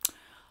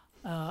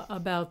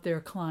 about their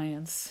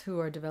clients who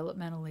are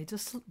developmentally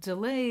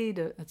delayed,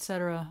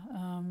 etc.,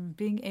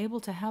 being able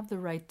to have the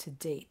right to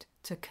date,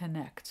 to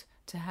connect,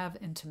 to have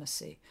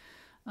intimacy,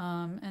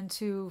 and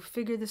to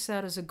figure this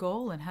out as a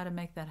goal and how to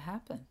make that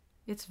happen.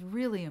 It's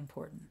really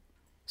important.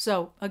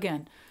 So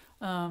again,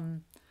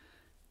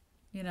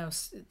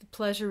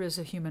 pleasure is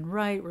a human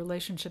right.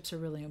 Relationships are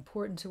really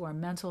important to our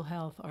mental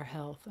health, our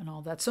health, and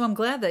all that. So I'm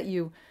glad that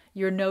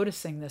you're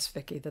noticing this,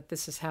 Vicki, that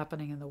this is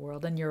happening in the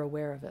world and you're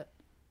aware of it.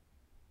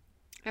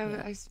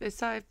 I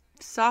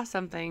saw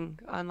something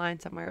online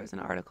somewhere. It was an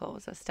article. It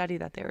was a study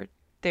that they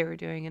were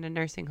doing in a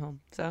nursing home.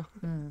 So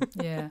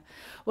Yeah.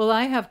 Well,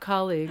 I have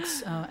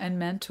colleagues and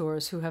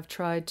mentors who have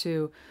tried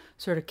to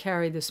sort of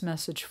carry this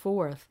message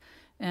forth,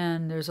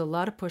 and there's a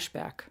lot of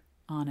pushback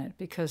on it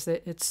because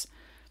it's,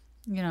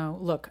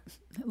 look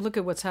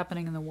at what's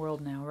happening in the world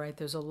now, right?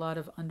 There's a lot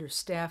of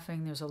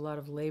understaffing, there's a lot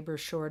of labor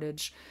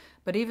shortage,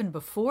 but even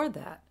before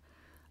that,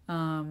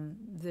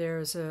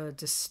 there's a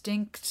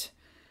distinct,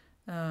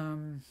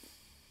 how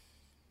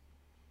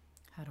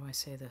do I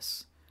say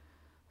this?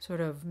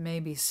 Sort of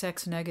maybe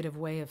sex negative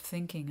way of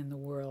thinking in the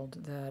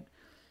world that,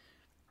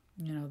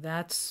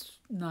 that's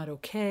not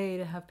okay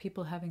to have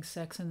people having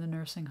sex in the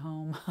nursing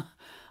home.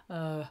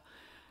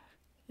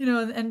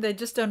 And they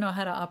just don't know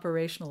how to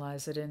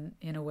operationalize it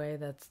in a way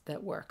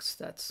that works,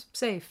 that's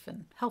safe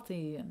and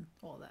healthy and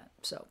all that.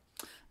 So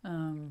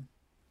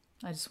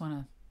I just want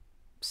to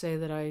say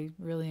that I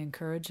really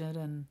encourage it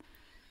and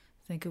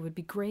think it would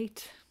be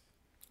great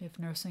if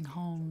nursing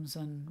homes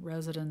and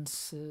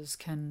residences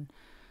can,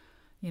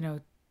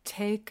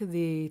 take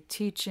the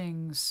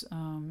teachings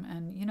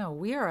and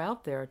we are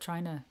out there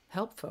trying to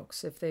help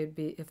folks if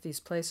these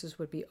places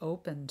would be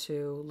open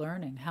to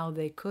learning how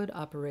they could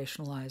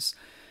operationalize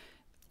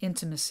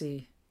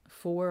intimacy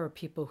for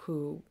people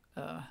who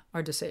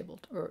are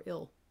disabled or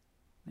ill,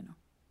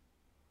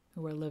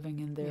 who are living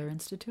in their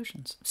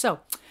institutions. So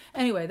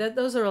anyway,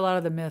 those are a lot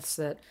of the myths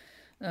that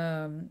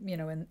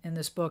in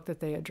this book that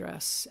they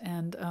address.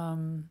 And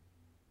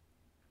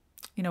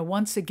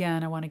once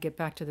again, I want to get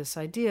back to this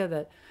idea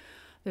that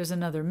there's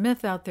another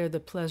myth out there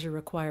that pleasure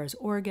requires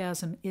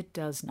orgasm. It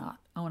does not.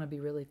 I want to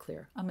be really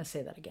clear. I'm going to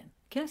say that again.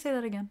 Can I say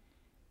that again?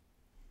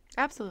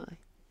 Absolutely.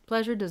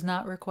 Pleasure does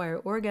not require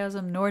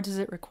orgasm, nor does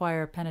it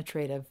require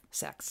penetrative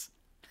sex,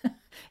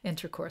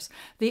 intercourse.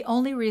 The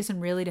only reason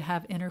really to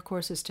have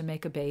intercourse is to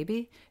make a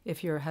baby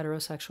if you're a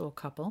heterosexual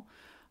couple.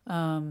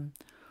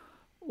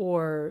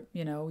 Or,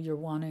 you're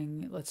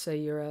wanting, let's say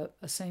you're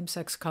a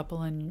same-sex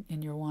couple and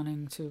you're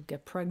wanting to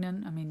get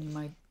pregnant. I mean, you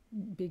might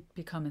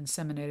become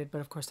inseminated,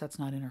 but of course that's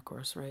not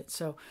intercourse, right?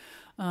 So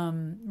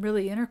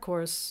really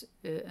intercourse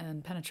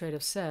and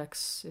penetrative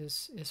sex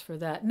is for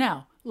that.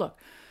 Now, look,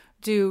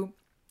 do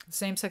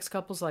same-sex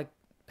couples like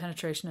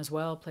penetration as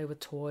well, play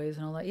with toys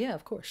and all that? Yeah,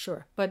 of course,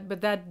 sure.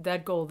 But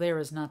that goal there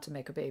is not to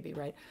make a baby,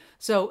 right?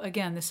 So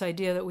again, this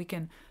idea that we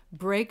can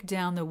break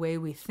down the way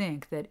we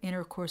think that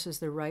intercourse is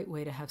the right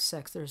way to have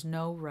sex. There's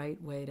no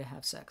right way to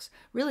have sex.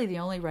 Really, the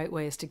only right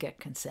way is to get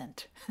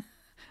consent.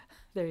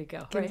 There you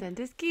go. Consent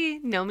is key.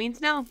 No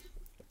means no.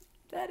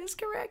 That is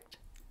correct.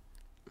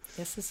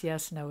 Yes is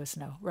yes, no is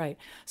no. Right.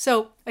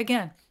 So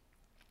again,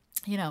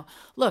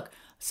 look,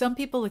 some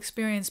people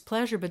experience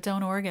pleasure but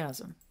don't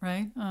orgasm,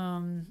 right?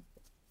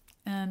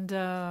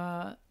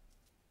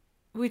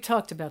 We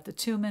talked about the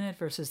 2-minute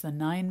versus the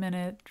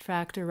 9-minute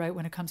factor, right,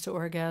 when it comes to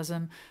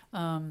orgasm.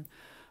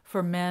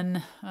 For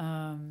men,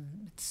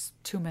 it's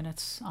 2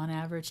 minutes on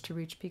average to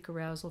reach peak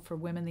arousal. For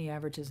women, the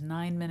average is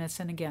 9 minutes.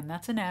 And again,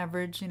 that's an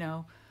average,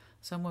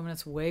 Some women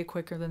it's way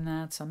quicker than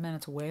that. Some men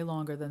it's way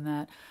longer than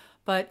that.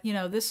 But,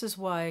 this is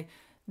why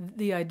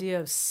the idea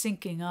of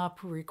syncing up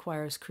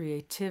requires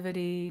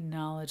creativity,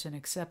 knowledge, and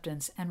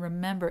acceptance. And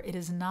remember, it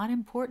is not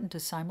important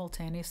to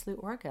simultaneously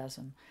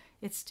orgasm.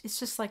 It's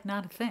just like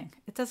not a thing.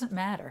 It doesn't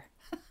matter.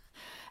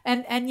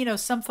 And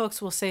some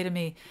folks will say to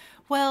me,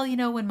 well,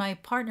 when my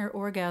partner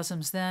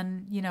orgasms,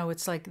 then,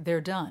 it's like they're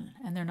done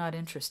and they're not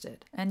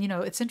interested. And,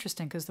 it's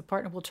interesting because the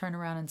partner will turn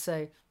around and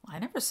say, I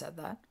never said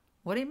that.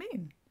 What do you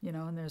mean?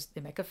 And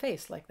they make a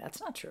face like that's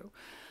not true.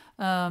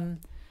 And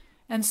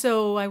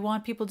so I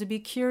want people to be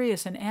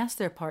curious and ask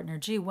their partner,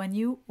 gee, when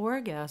you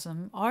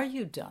orgasm, are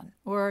you done?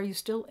 Or are you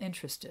still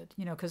interested?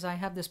 Because I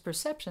have this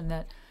perception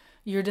that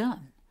you're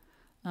done.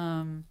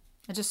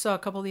 I just saw a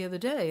couple the other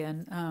day,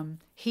 and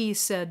he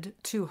said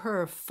to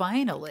her,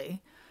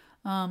 finally,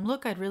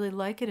 look, I'd really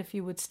like it if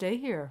you would stay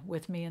here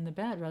with me in the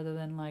bed rather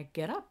than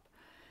get up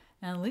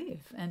and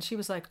leave. And she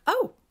was like,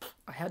 oh,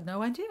 I had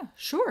no idea.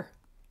 Sure.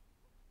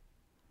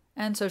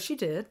 And so she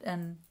did,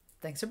 and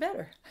things are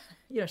better.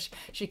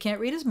 She can't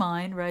read his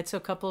mind, right? So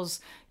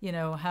couples,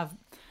 have,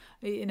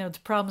 the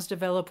problems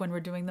develop when we're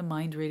doing the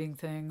mind reading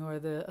thing or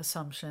the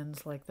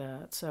assumptions like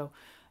that. So,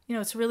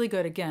 it's really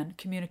good. Again,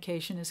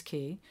 communication is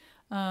key.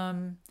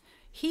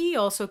 He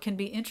also can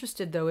be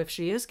interested, though, if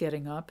she is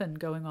getting up and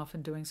going off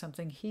and doing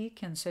something. He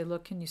can say,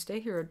 look, can you stay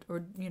here? Or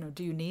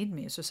do you need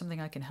me? Is there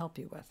something I can help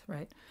you with,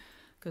 right?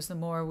 Because the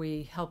more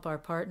we help our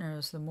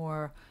partners, the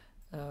more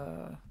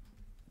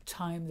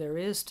time there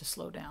is to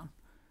slow down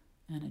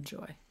and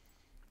enjoy.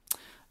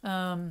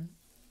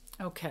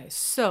 Okay,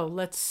 so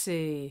let's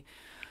see.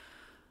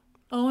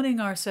 Owning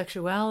our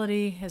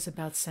sexuality is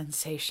about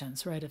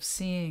sensations, right? Of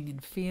seeing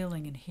and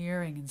feeling and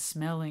hearing and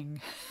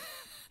smelling.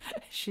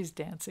 She's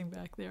dancing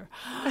back there.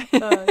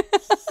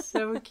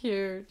 So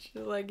cute.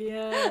 She's like,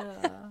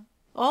 yeah.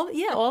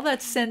 all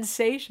that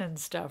sensation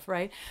stuff,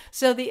 right?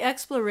 So the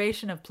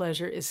exploration of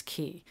pleasure is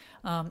key,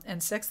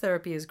 and sex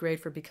therapy is great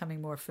for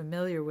becoming more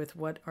familiar with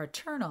what are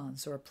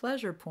turn-ons or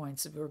pleasure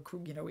points,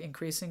 or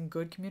increasing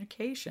good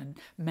communication,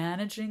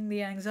 managing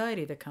the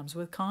anxiety that comes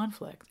with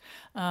conflict.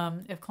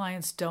 If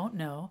clients don't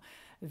know,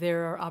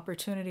 there are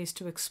opportunities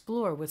to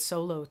explore with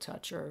solo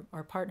touch or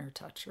partner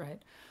touch,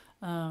 right?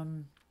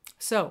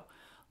 So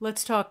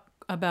let's talk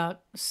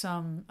about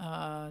some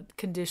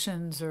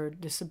conditions or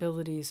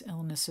disabilities,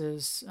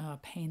 illnesses,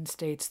 pain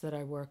states that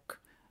I work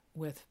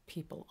with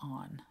people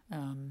on.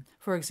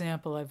 For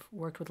example, I've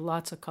worked with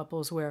lots of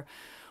couples where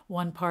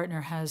one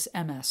partner has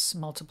MS,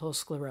 multiple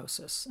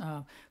sclerosis,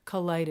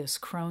 colitis,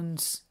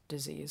 Crohn's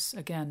disease,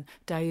 again,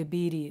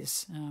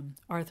 diabetes,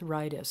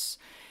 arthritis.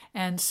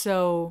 And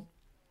so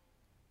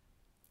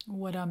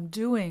what I'm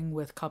doing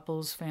with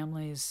couples,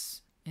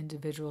 families,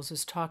 individuals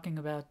is talking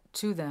about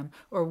to them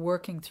or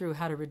working through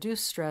how to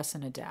reduce stress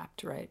and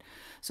adapt, right?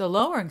 So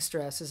lowering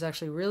stress is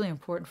actually really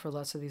important for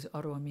lots of these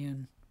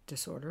autoimmune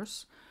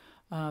disorders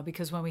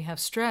because when we have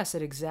stress,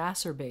 it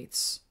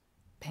exacerbates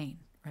pain,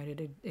 right?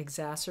 It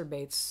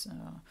exacerbates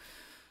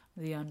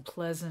the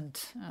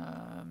unpleasant,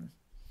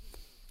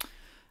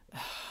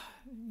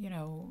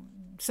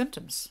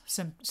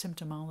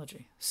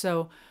 symptomology.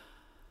 So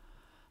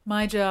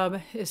my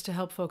job is to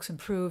help folks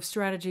improve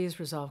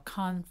strategies, resolve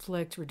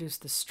conflict, reduce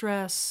the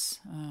stress,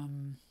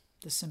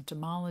 the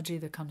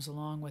symptomology that comes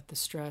along with the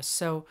stress.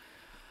 So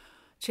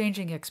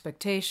changing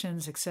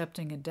expectations,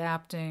 accepting,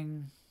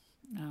 adapting,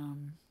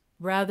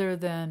 rather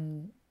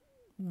than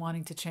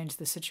wanting to change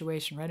the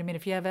situation, right? I mean,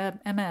 if you have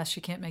MS,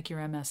 you can't make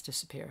your MS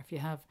disappear. If you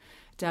have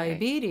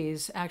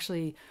diabetes,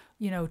 actually,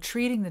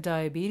 treating the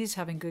diabetes,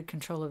 having good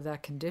control of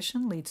that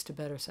condition leads to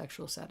better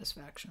sexual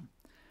satisfaction.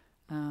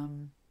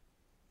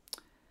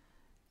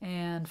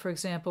 And for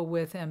example,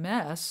 with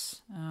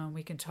MS,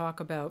 we can talk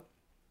about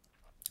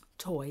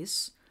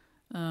toys.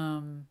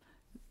 When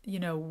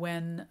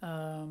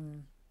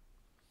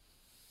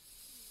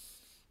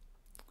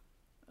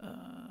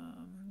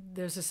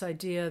there's this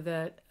idea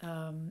that,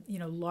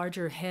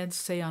 larger heads,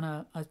 say on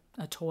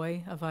a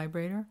toy, a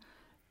vibrator,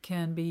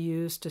 can be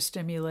used to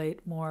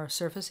stimulate more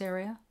surface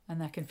area, and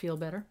that can feel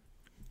better.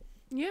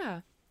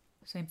 Yeah.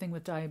 Same thing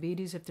with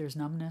diabetes, if there's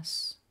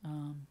numbness,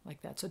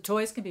 like that. So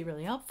toys can be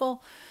really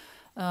helpful.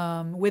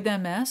 With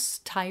MS,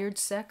 tired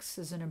sex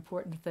is an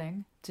important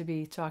thing to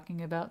be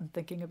talking about and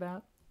thinking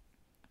about.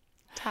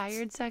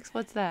 Tired sex?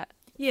 What's that?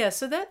 Yeah,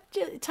 so that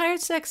tired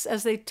sex,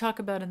 as they talk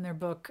about in their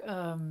book,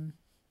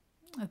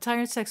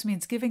 tired sex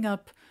means giving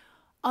up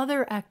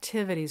other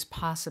activities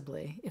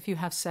possibly if you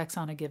have sex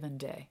on a given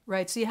day,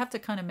 right? So you have to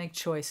kind of make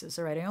choices.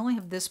 All right, I only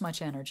have this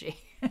much energy.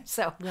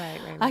 So right.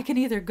 I can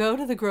either go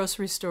to the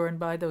grocery store and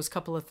buy those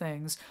couple of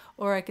things,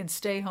 or I can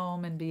stay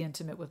home and be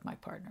intimate with my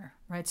partner,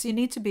 right? So you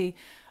need to be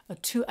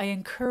I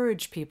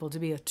encourage people to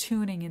be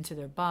attuning into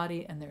their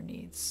body and their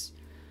needs.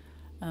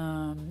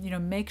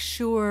 Make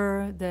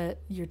sure that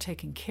you're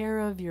taking care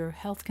of your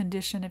health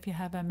condition if you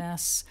have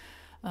MS,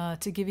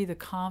 to give you the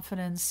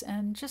confidence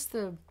and just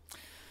the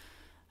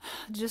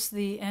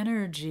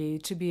energy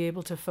to be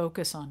able to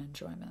focus on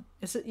enjoyment.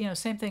 It's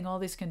same thing. All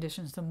these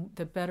conditions,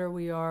 the better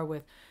we are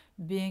with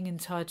being in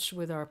touch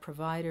with our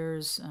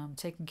providers,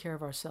 taking care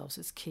of ourselves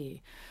is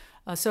key.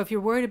 So if you're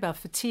worried about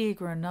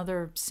fatigue or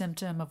another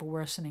symptom of a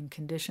worsening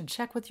condition,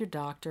 check with your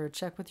doctor,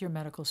 check with your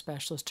medical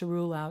specialist to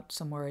rule out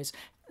some worries,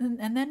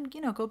 and then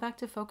go back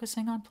to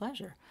focusing on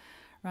pleasure,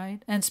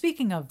 right? And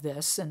speaking of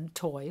this and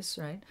toys,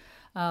 right?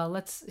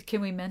 Can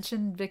we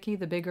mention, Vicki,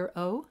 the Bigger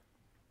O?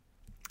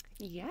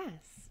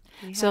 Yes,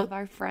 we have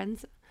our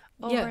friends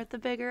over at the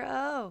Bigger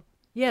O.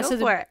 Yeah, so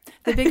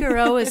the Bigger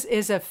O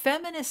is a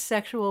feminist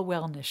sexual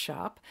wellness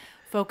shop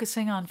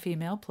focusing on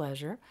female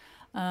pleasure.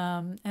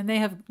 And they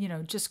have,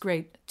 just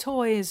great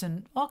toys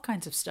and all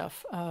kinds of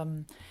stuff.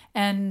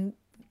 And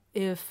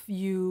if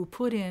you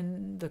put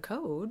in the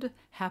code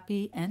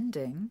Happy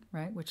Ending,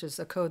 right, which is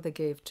a code they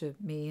gave to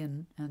me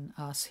and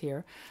us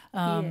here,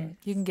 yes,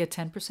 you can get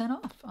 10%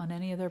 off on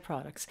any of their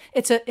products.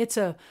 It's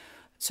a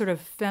sort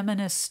of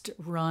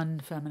feminist-run,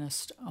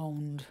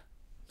 feminist-owned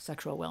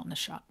sexual wellness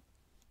shop.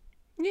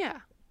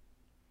 Yeah.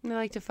 They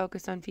like to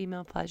focus on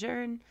female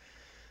pleasure and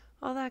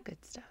all that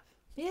good stuff.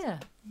 Yeah,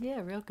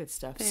 real good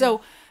stuff. Yeah.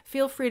 So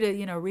feel free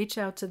to, reach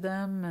out to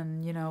them,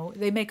 and,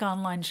 they make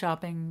online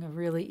shopping a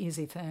really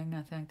easy thing.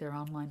 I think they're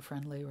online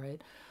friendly,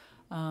 right?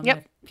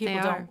 Yep,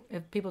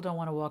 if people don't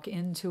want to walk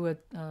into a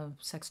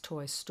sex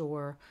toy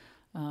store,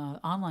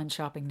 online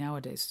shopping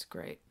nowadays is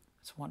great.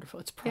 It's wonderful.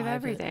 It's private. They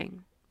have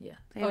everything. Yeah.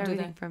 They have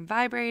everything from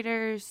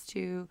vibrators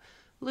to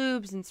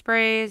lubes and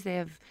sprays. They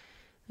have,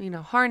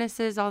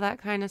 harnesses, all that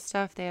kind of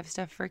stuff. They have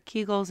stuff for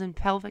Kegels and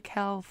pelvic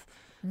health.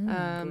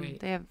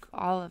 They have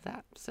all of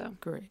that. So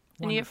great. Wonderful.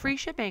 And you get free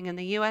shipping in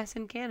the U.S.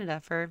 and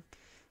Canada for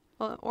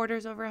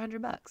orders over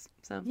 $100.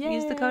 So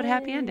use the code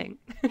Happy Ending.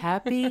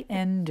 Happy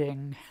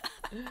Ending.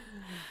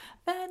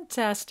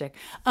 Fantastic.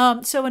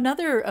 So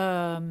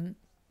another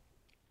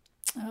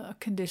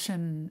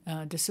condition,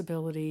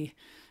 disability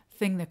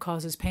thing that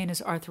causes pain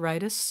is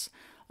arthritis.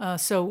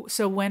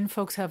 So when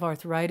folks have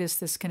arthritis,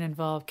 this can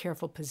involve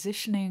careful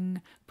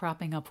positioning,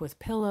 propping up with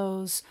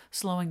pillows,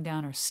 slowing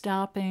down or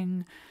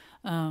stopping.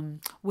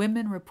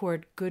 Women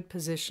report good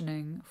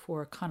positioning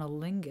for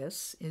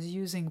conolingus is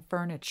using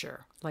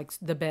furniture, like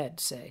the bed,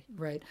 say,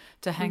 right,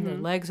 to hang their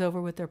legs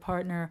over with their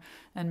partner,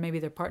 and maybe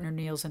their partner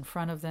kneels in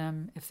front of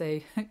them if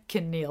they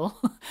can kneel.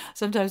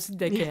 Sometimes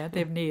they can't. They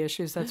have knee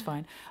issues. That's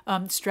fine.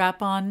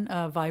 Strap-on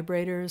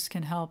vibrators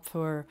can help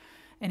for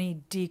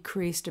any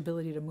decreased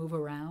ability to move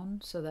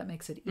around, so that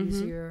makes it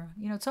easier.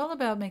 It's all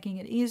about making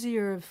it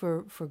easier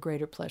for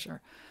greater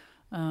pleasure.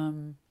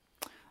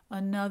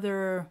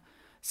 Another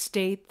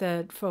state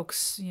that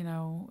folks,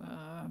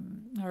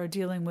 are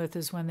dealing with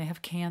is when they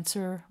have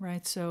cancer,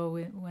 right?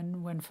 So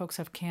when folks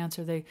have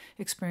cancer, they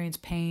experience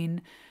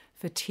pain,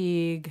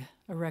 fatigue,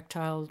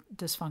 erectile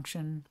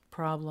dysfunction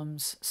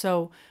problems.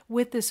 So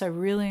with this, I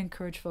really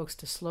encourage folks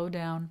to slow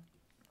down,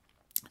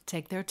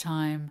 take their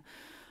time.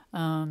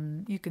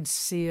 You can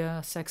see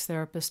a sex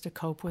therapist to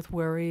cope with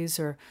worries,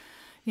 or,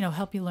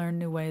 help you learn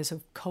new ways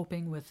of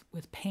coping with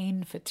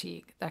pain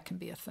fatigue. That can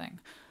be a thing.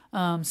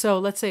 So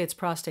let's say it's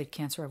prostate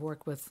cancer. I've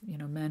worked with,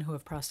 men who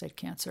have prostate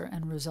cancer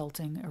and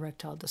resulting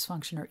erectile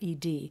dysfunction, or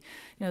ED.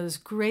 There's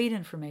great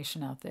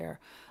information out there,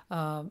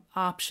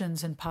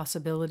 options and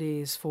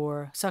possibilities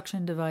for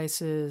suction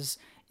devices,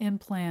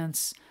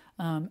 implants,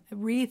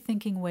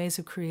 rethinking ways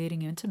of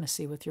creating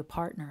intimacy with your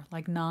partner,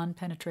 like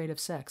non-penetrative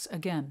sex.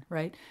 Again,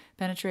 right?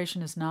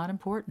 Penetration is not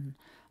important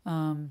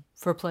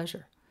for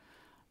pleasure.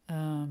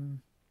 So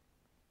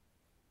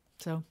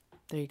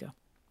there you go.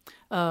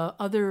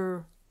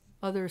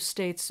 Other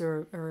states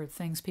or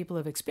things people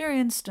have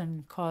experienced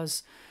and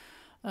cause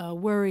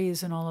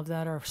worries and all of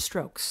that are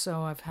strokes.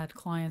 So I've had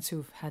clients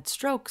who've had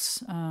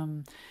strokes,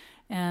 and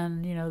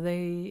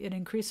it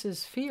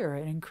increases fear.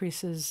 It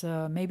increases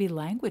maybe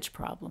language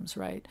problems,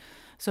 right?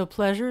 So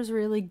pleasure is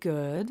really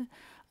good.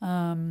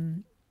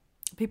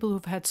 People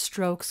who've had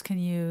strokes can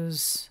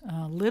use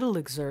little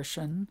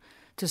exertion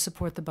to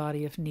support the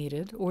body if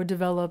needed, or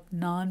develop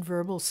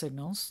nonverbal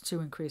signals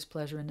to increase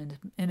pleasure and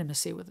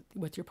intimacy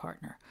with your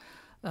partner.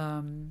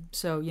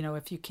 So,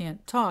 if you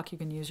can't talk, you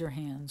can use your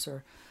hands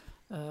or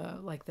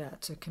like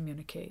that to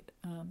communicate.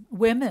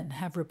 Women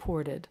have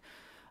reported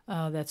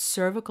that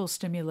cervical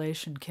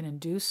stimulation can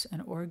induce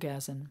an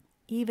orgasm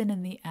even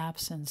in the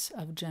absence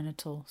of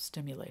genital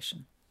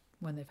stimulation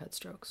when they've had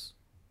strokes.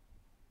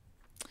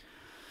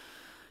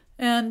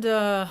 And,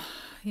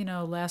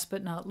 last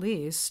but not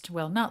least,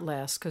 well, not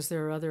last, because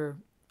there are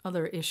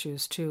other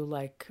issues too,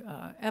 like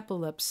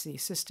epilepsy,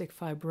 cystic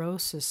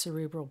fibrosis,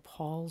 cerebral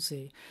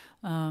palsy.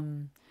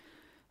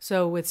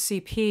 So with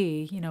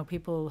CP,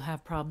 people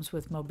have problems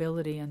with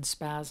mobility and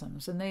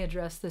spasms, and they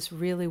address this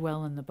really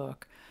well in the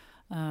book.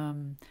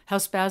 How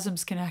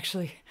spasms can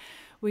actually,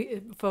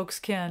 folks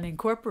can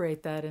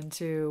incorporate that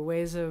into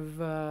ways of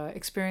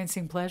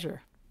experiencing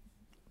pleasure.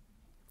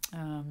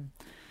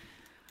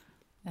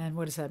 And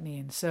what does that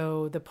mean?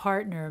 So the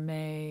partner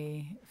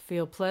may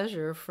feel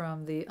pleasure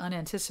from the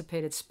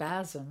unanticipated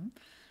spasm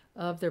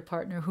of their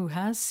partner who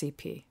has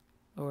CP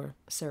or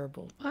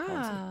cerebral palsy.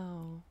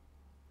 Wow.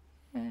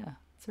 Yeah,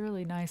 it's a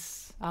really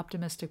nice,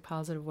 optimistic,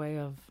 positive way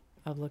of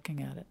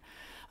looking at it.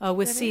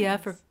 With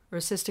CF or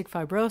cystic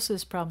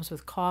fibrosis, problems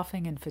with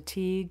coughing and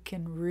fatigue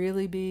can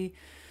really be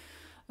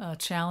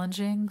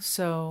challenging.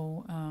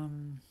 So,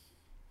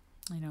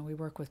 we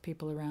work with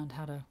people around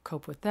how to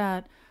cope with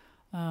that.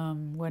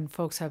 When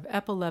folks have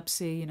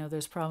epilepsy,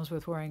 there's problems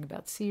with worrying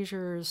about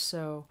seizures.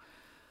 So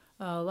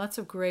lots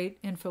of great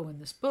info in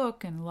this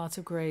book and lots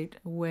of great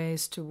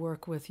ways to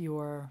work with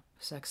your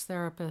sex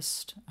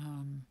therapist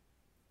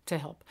to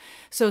help.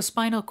 So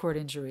spinal cord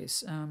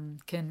injuries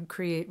can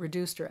create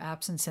reduced or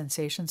absent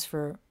sensations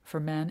for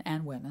men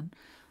and women.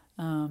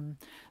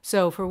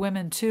 So for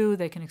women too,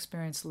 they can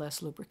experience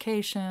less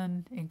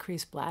lubrication,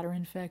 increased bladder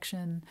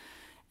infection,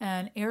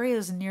 and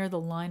areas near the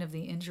line of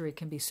the injury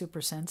can be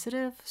super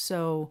sensitive.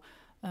 So,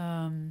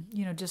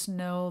 just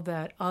know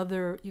that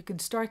you can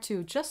start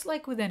to, just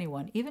like with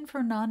anyone, even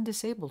for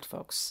non-disabled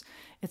folks,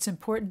 it's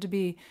important to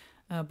be,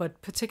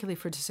 but particularly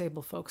for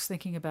disabled folks,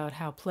 thinking about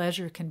how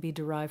pleasure can be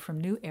derived from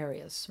new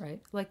areas,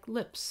 right? Like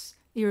lips,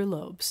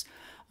 earlobes,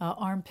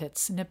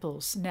 armpits,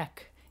 nipples,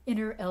 neck,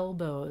 inner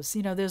elbows.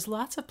 There's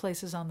lots of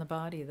places on the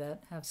body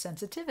that have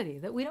sensitivity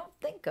that we don't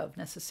think of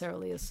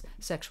necessarily as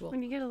sexual.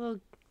 When you get a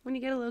little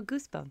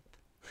goosebump.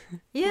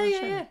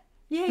 Yeah,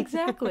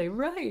 exactly.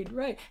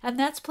 Right. And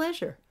that's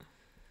pleasure.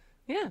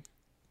 Yeah,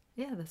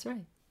 that's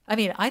right. I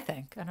mean, I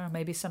think, I don't know,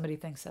 maybe somebody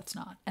thinks that's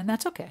not, and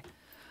that's okay.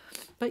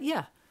 But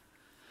yeah.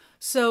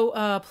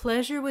 So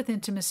pleasure with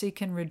intimacy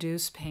can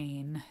reduce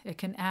pain. It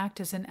can act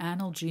as an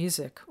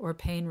analgesic or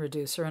pain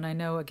reducer. And I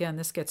know, again,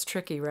 this gets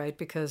tricky, right?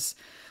 Because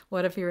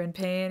what if you're in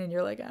pain and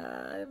you're like,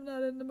 I'm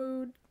not in the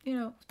mood?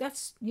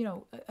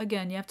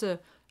 Again, you have to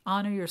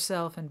honor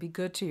yourself and be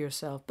good to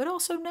yourself, but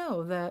also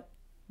know that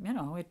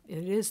it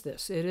is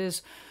this. It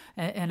is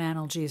an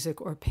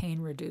analgesic or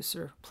pain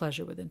reducer,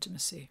 pleasure with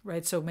intimacy,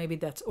 right? So maybe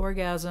that's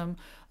orgasm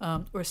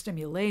or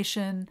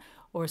stimulation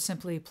or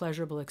simply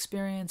pleasurable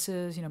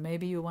experiences.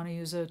 Maybe you want to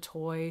use a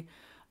toy,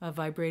 a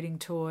vibrating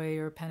toy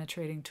or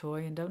penetrating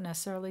toy, and don't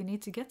necessarily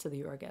need to get to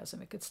the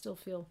orgasm. It could still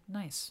feel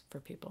nice for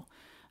people.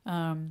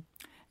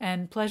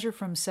 And pleasure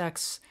from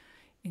sex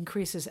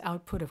increases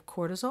output of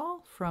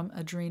cortisol from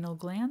adrenal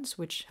glands,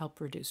 which help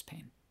reduce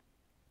pain.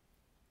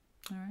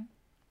 All right.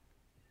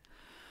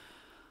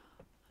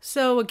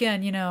 So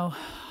again,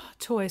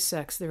 toy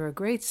sex, there are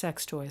great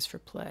sex toys for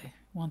play.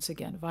 Once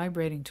again,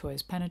 vibrating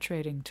toys,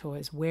 penetrating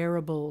toys,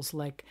 wearables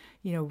like,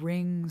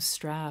 rings,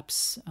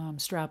 straps,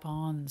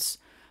 strap-ons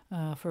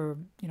for,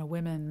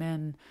 women,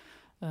 men.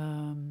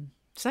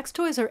 Sex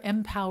toys are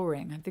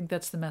empowering. I think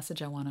that's the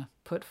message I want to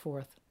put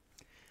forth.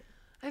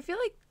 I feel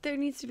like there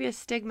needs to be a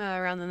stigma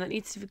around them that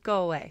needs to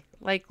go away.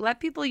 Like, let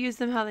people use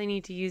them how they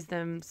need to use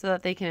them so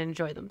that they can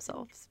enjoy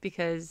themselves.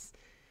 Because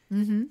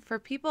for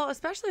people,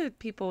 especially with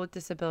people with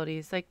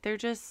disabilities, like, they're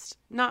just,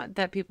 not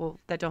that people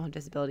that don't have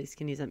disabilities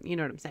can use them, you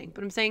know what I'm saying?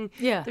 But I'm saying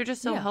they're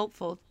just so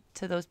helpful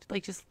to those,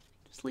 like, just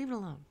leave it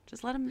alone.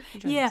 Just let them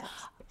enjoy themselves.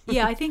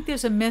 Yeah, I think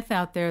there's a myth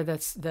out there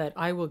that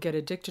I will get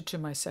addicted to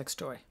my sex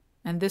toy.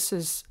 And this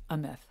is a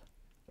myth.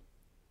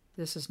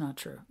 This is not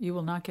true. You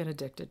will not get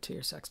addicted to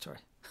your sex toy.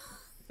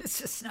 It's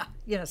just not,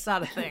 it's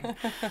not a thing.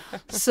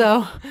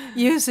 So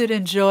use it,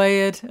 enjoy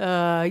it,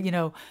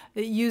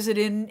 use it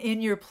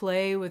in your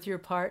play with your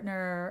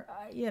partner.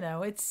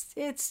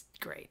 It's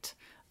great.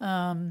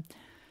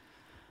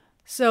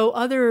 So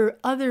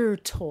other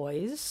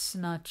toys,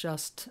 not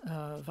just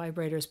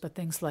vibrators, but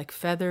things like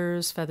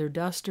feathers, feather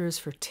dusters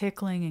for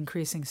tickling,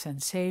 increasing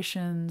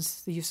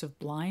sensations, the use of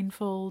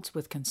blindfolds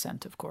with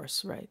consent, of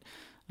course, right?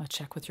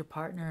 Check with your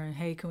partner and,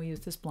 hey, can we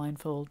use this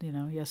blindfold?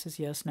 Yes is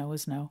yes, no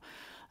is no.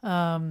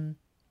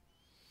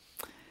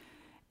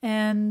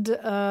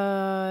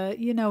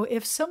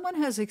 If someone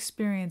has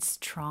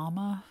experienced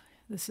trauma,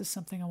 this is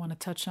something I want to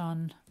touch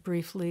on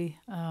briefly.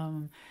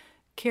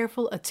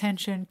 Careful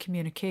attention,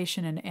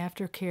 communication, and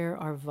aftercare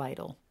are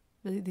vital.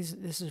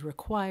 This is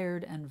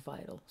required and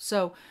vital.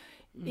 So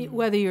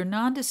whether you're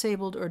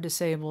non-disabled or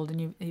disabled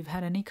and you've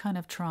had any kind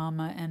of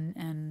trauma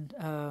and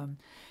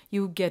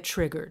you get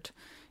triggered,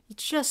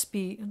 just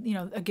be,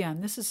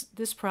 again,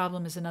 this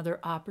problem is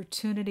another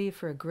opportunity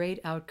for a great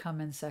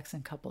outcome in sex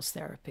and couples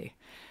therapy.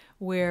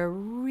 We're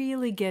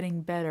really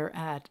getting better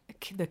at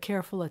the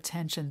careful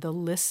attention, the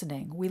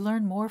listening. We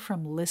learn more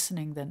from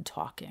listening than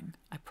talking,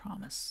 I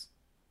promise.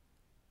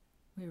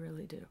 We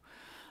really do.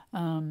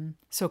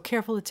 So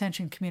careful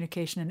attention,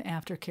 communication, and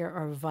aftercare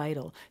are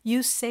vital.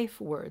 Use safe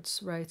words,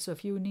 right? So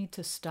if you need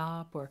to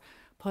stop or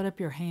put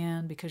up your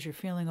hand because you're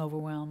feeling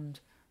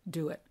overwhelmed,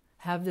 do it.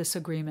 Have this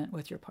agreement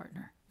with your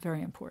partner.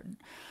 Very important.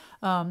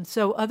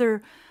 So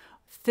other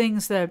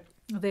things that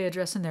they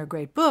address in their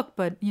great book,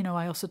 but,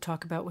 I also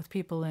talk about with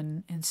people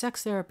in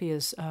sex therapy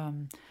is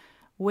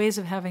ways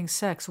of having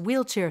sex.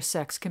 Wheelchair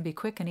sex can be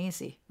quick and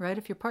easy, right?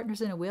 If your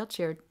partner's in a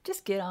wheelchair,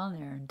 just get on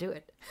there and do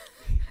it.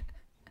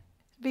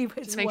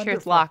 Just make sure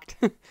it's locked.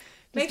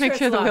 Make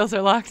sure the wheels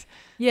are locked.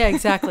 Yeah,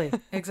 exactly.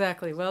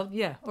 Well,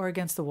 yeah, or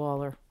against the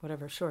wall or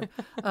whatever, sure.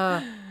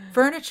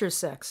 Furniture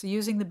sex,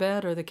 using the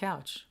bed or the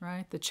couch,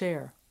 right? The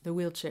chair, the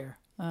wheelchair.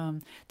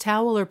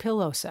 Towel or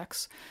pillow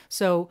sex.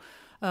 So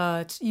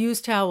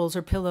use towels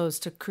or pillows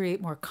to create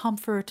more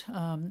comfort.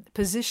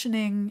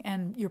 Positioning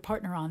and your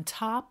partner on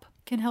top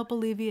can help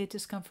alleviate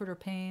discomfort or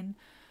pain.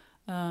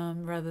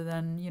 Rather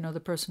than, the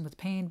person with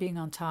pain being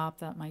on top,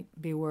 that might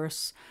be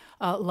worse.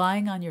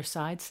 Lying on your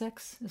side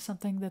sex is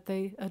something that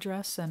they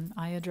address and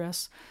I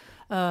address.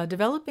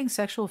 Developing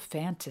sexual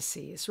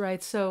fantasies,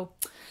 right? So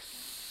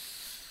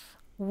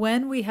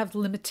when we have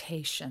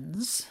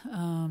limitations,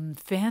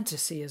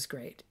 fantasy is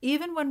great.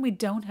 Even when we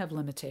don't have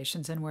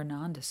limitations and we're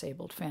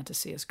non-disabled,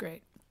 fantasy is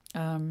great.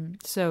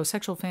 So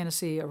sexual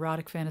fantasy,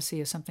 erotic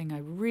fantasy is something I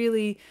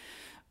really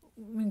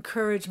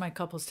encourage my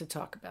couples to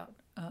talk about.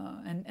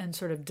 And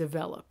sort of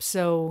develop.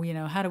 So,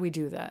 how do we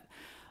do that?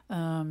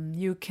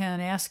 You can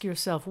ask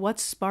yourself, what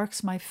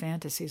sparks my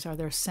fantasies? Are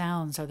there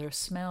sounds? Are there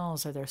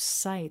smells? Are there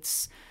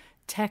sights,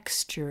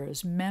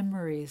 textures,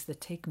 memories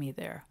that take me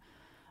there?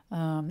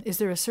 Is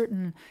there a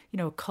certain,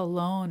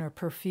 cologne or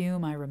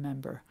perfume I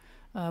remember?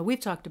 We've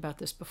talked about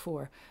this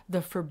before,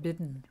 the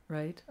forbidden,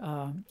 right?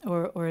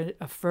 Or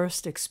a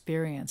first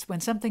experience.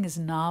 When something is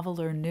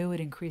novel or new, it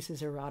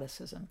increases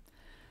eroticism.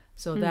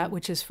 So that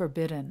which is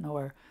forbidden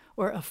or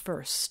a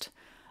first.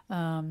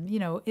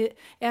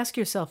 Ask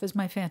yourself, is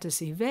my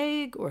fantasy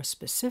vague or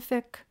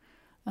specific?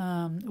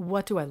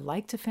 What do I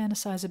like to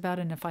fantasize about?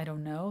 And if I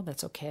don't know,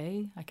 that's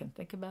okay. I can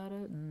think about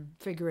it and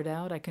figure it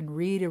out. I can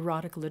read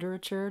erotic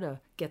literature to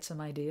get some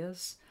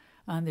ideas.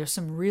 There's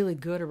some really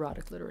good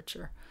erotic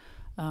literature,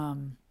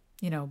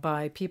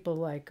 by people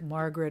like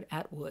Margaret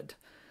Atwood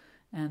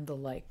and the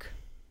like.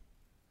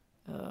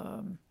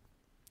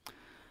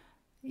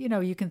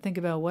 You can think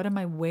about, what am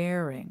I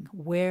wearing?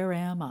 Where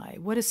am I?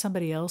 What is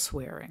somebody else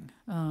wearing?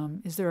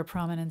 Is there a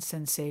prominent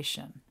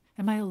sensation?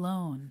 Am I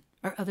alone?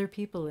 are other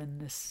people in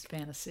this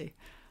fantasy?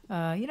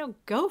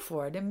 Go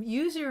for it and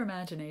use your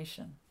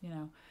imagination,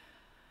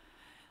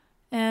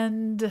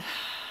 And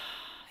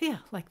yeah,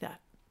 like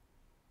that.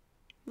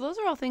 Those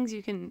are all things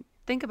you can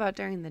think about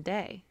during the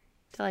day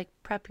to like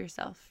prep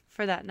yourself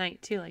for that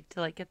night too, like to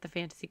like get the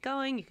fantasy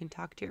going. You can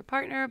talk to your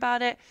partner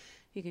about it.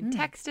 You can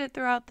text it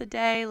throughout the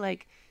day.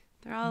 Like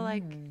they're all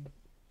like,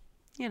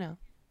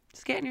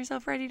 just getting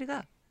yourself ready to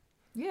go.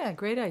 Yeah,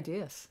 great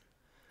ideas.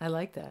 I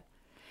like that.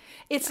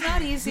 It's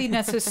not easy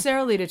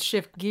necessarily to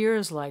shift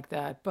gears like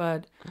that,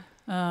 but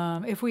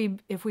if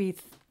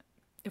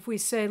we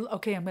say,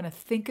 okay, I'm going to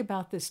think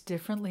about this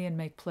differently and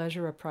make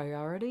pleasure a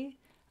priority,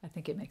 I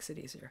think it makes it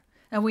easier.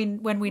 And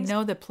when we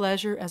know that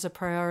pleasure as a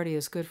priority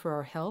is good for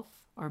our health,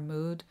 our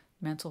mood,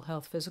 mental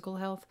health, physical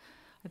health,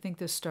 I think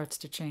this starts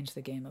to change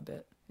the game a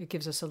bit. It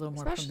gives us a little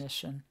more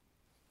permission.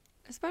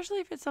 Especially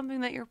if it's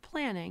something that you're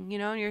planning,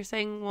 and you're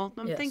saying, well,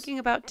 I'm thinking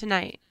about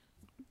tonight,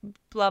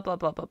 blah, blah,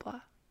 blah, blah,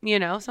 blah.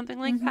 Something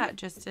like that,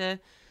 just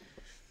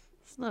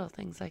little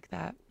things like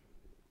that.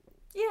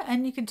 Yeah,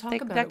 and you can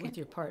talk about it with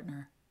your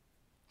partner.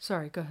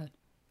 Sorry, go ahead.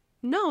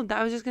 No,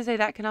 I was just going to say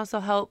that can also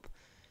help.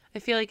 I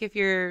feel like if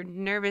you're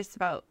nervous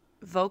about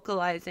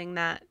vocalizing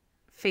that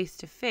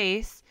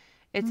face-to-face,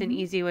 it's an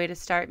easy way to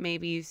start.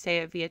 Maybe you say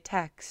it via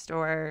text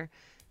or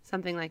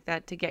something like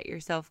that to get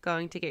yourself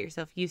going, to get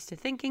yourself used to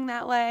thinking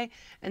that way.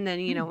 And then,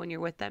 when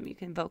you're with them, you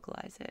can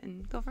vocalize it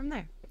and go from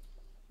there.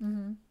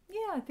 Mm-hmm.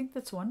 Yeah, I think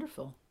that's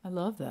wonderful. I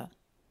love that.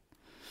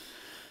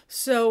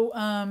 So,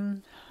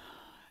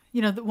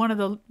 one of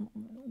the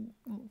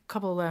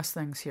couple of last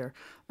things here.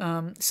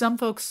 Some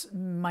folks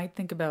might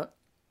think about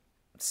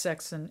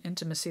sex and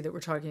intimacy that we're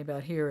talking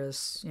about here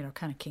as,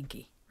 kind of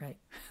kinky, right?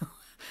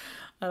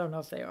 I don't know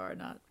if they are or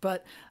not.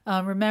 But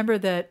remember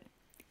that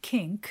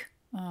kink,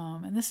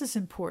 and this is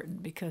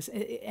important because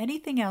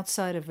anything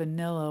outside of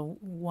vanilla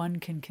one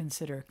can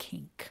consider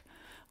kink,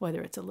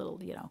 whether it's a little,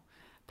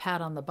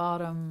 pat on the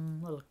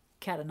bottom, little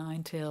cat o'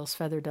 nine tails,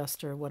 feather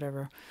duster,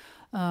 whatever.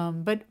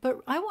 But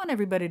I want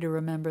everybody to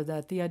remember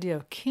that the idea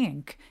of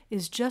kink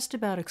is just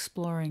about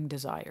exploring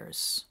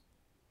desires,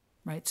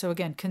 right? So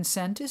again,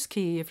 consent is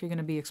key if you're going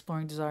to be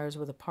exploring desires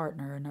with a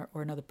partner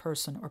or another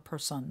person or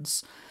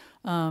persons.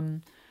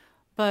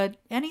 But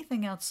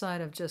anything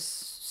outside of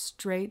just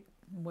straight,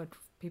 what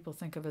people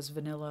think of as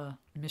vanilla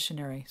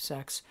missionary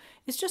sex,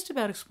 is just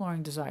about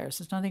exploring desires.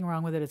 There's nothing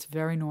wrong with it. It's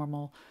very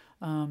normal.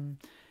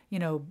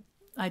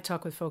 I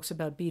talk with folks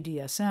about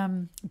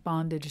BDSM,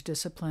 bondage,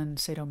 discipline,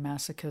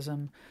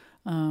 sadomasochism.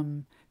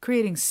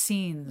 Creating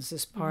scenes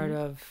is part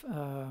of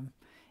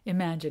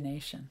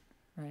imagination,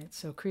 right?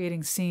 So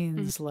creating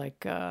scenes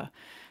like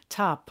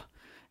top,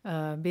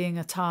 being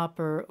a top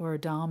or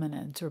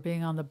dominant, or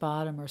being on the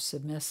bottom or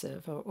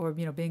submissive, or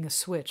being a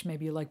switch.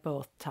 Maybe you like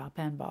both, top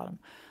and bottom.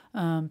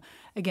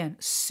 Again,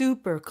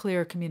 super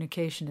clear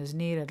communication is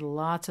needed.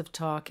 Lots of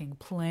talking,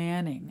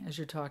 planning, as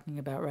you're talking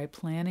about, right?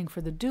 Planning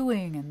for the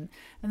doing and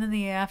then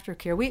the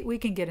aftercare. We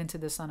can get into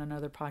this on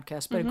another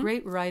podcast, but a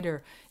great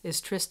writer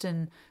is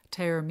Tristan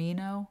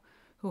Taormino,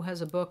 who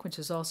has a book which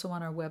is also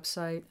on our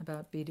website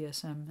about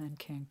BDSM and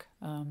kink.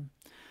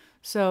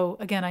 So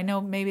again, I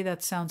know maybe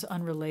that sounds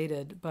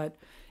unrelated, but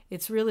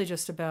it's really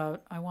just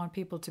about, I want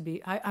people to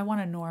be, I want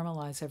to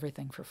normalize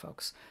everything for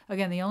folks.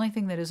 Again, the only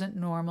thing that isn't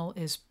normal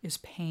is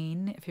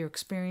pain. If you're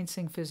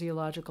experiencing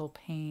physiological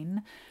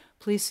pain,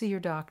 please see your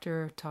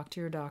doctor, talk to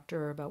your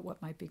doctor about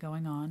what might be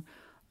going on.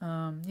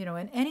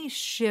 And any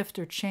shift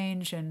or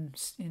change in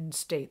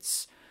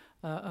states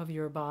of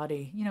your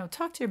body,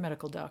 talk to your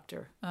medical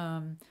doctor.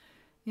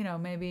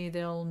 Maybe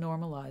they'll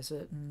normalize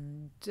it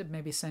and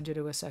maybe send you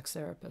to a sex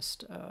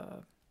therapist,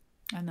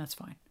 and that's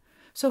fine.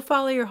 So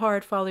follow your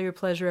heart, follow your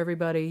pleasure,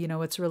 everybody.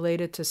 It's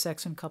related to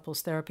sex and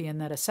couples therapy,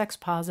 and that a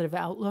sex-positive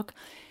outlook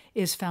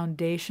is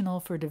foundational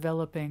for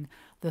developing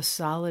the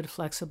solid,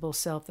 flexible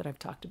self that I've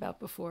talked about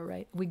before,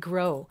 right? We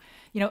grow.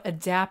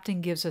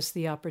 Adapting gives us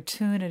the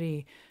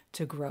opportunity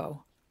to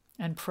grow,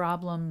 and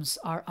problems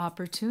are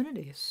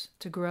opportunities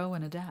to grow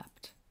and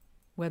adapt,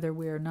 whether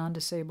we are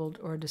non-disabled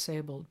or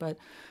disabled. But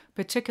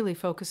particularly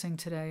focusing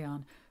today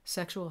on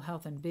sexual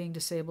health and being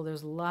disabled,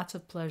 there's lots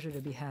of pleasure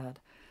to be had.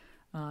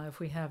 If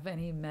we have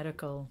any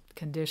medical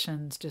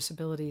conditions,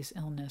 disabilities,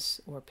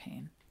 illness, or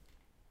pain.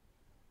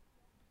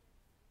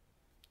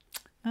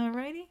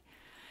 Alrighty.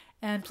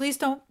 And please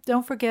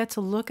don't forget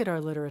to look at our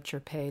literature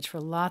page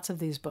for lots of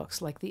these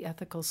books, like The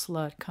Ethical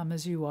Slut, Come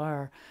As You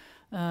Are,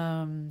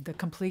 The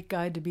Complete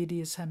Guide to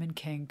BDSM and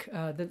Kink,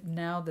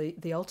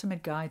 the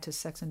Ultimate Guide to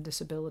Sex and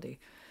Disability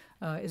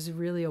is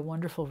really a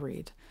wonderful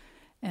read.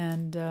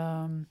 And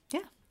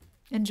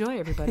enjoy,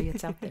 everybody.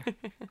 It's out there.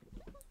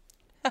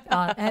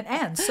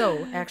 And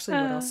so, actually,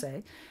 what I'll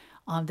say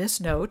on this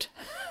note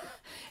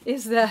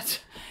is that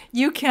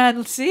you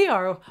can see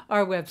our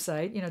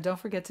website. Don't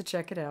forget to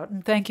check it out.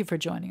 And thank you for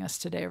joining us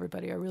today,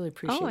 everybody. I really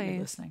appreciate you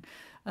listening.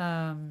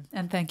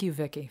 And thank you,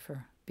 Vicki,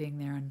 for being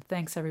there. And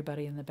thanks,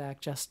 everybody in the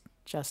back,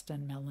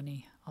 Justin,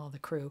 Melanie, all the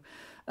crew.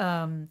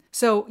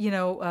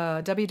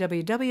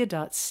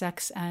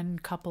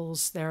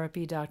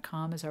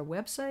 www.sexandcouplestherapy.com is our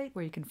website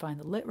where you can find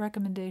the lit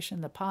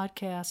recommendation, the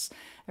podcasts,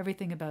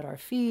 everything about our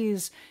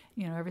fees,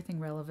 everything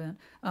relevant.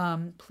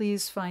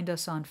 Please find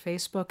us on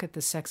Facebook at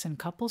the Sex and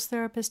Couples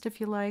Therapist if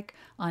you like.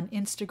 On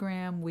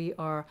Instagram, we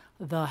are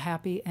The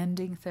Happy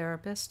Ending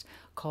Therapist.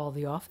 Call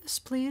the office,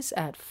 please,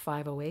 at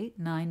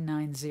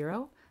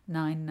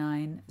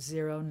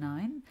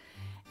 508-990-9909.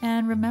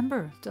 And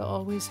remember to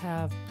always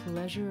have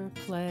pleasure,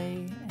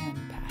 play, and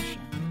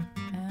passion.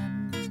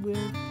 And we'll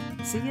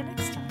see you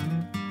next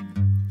time.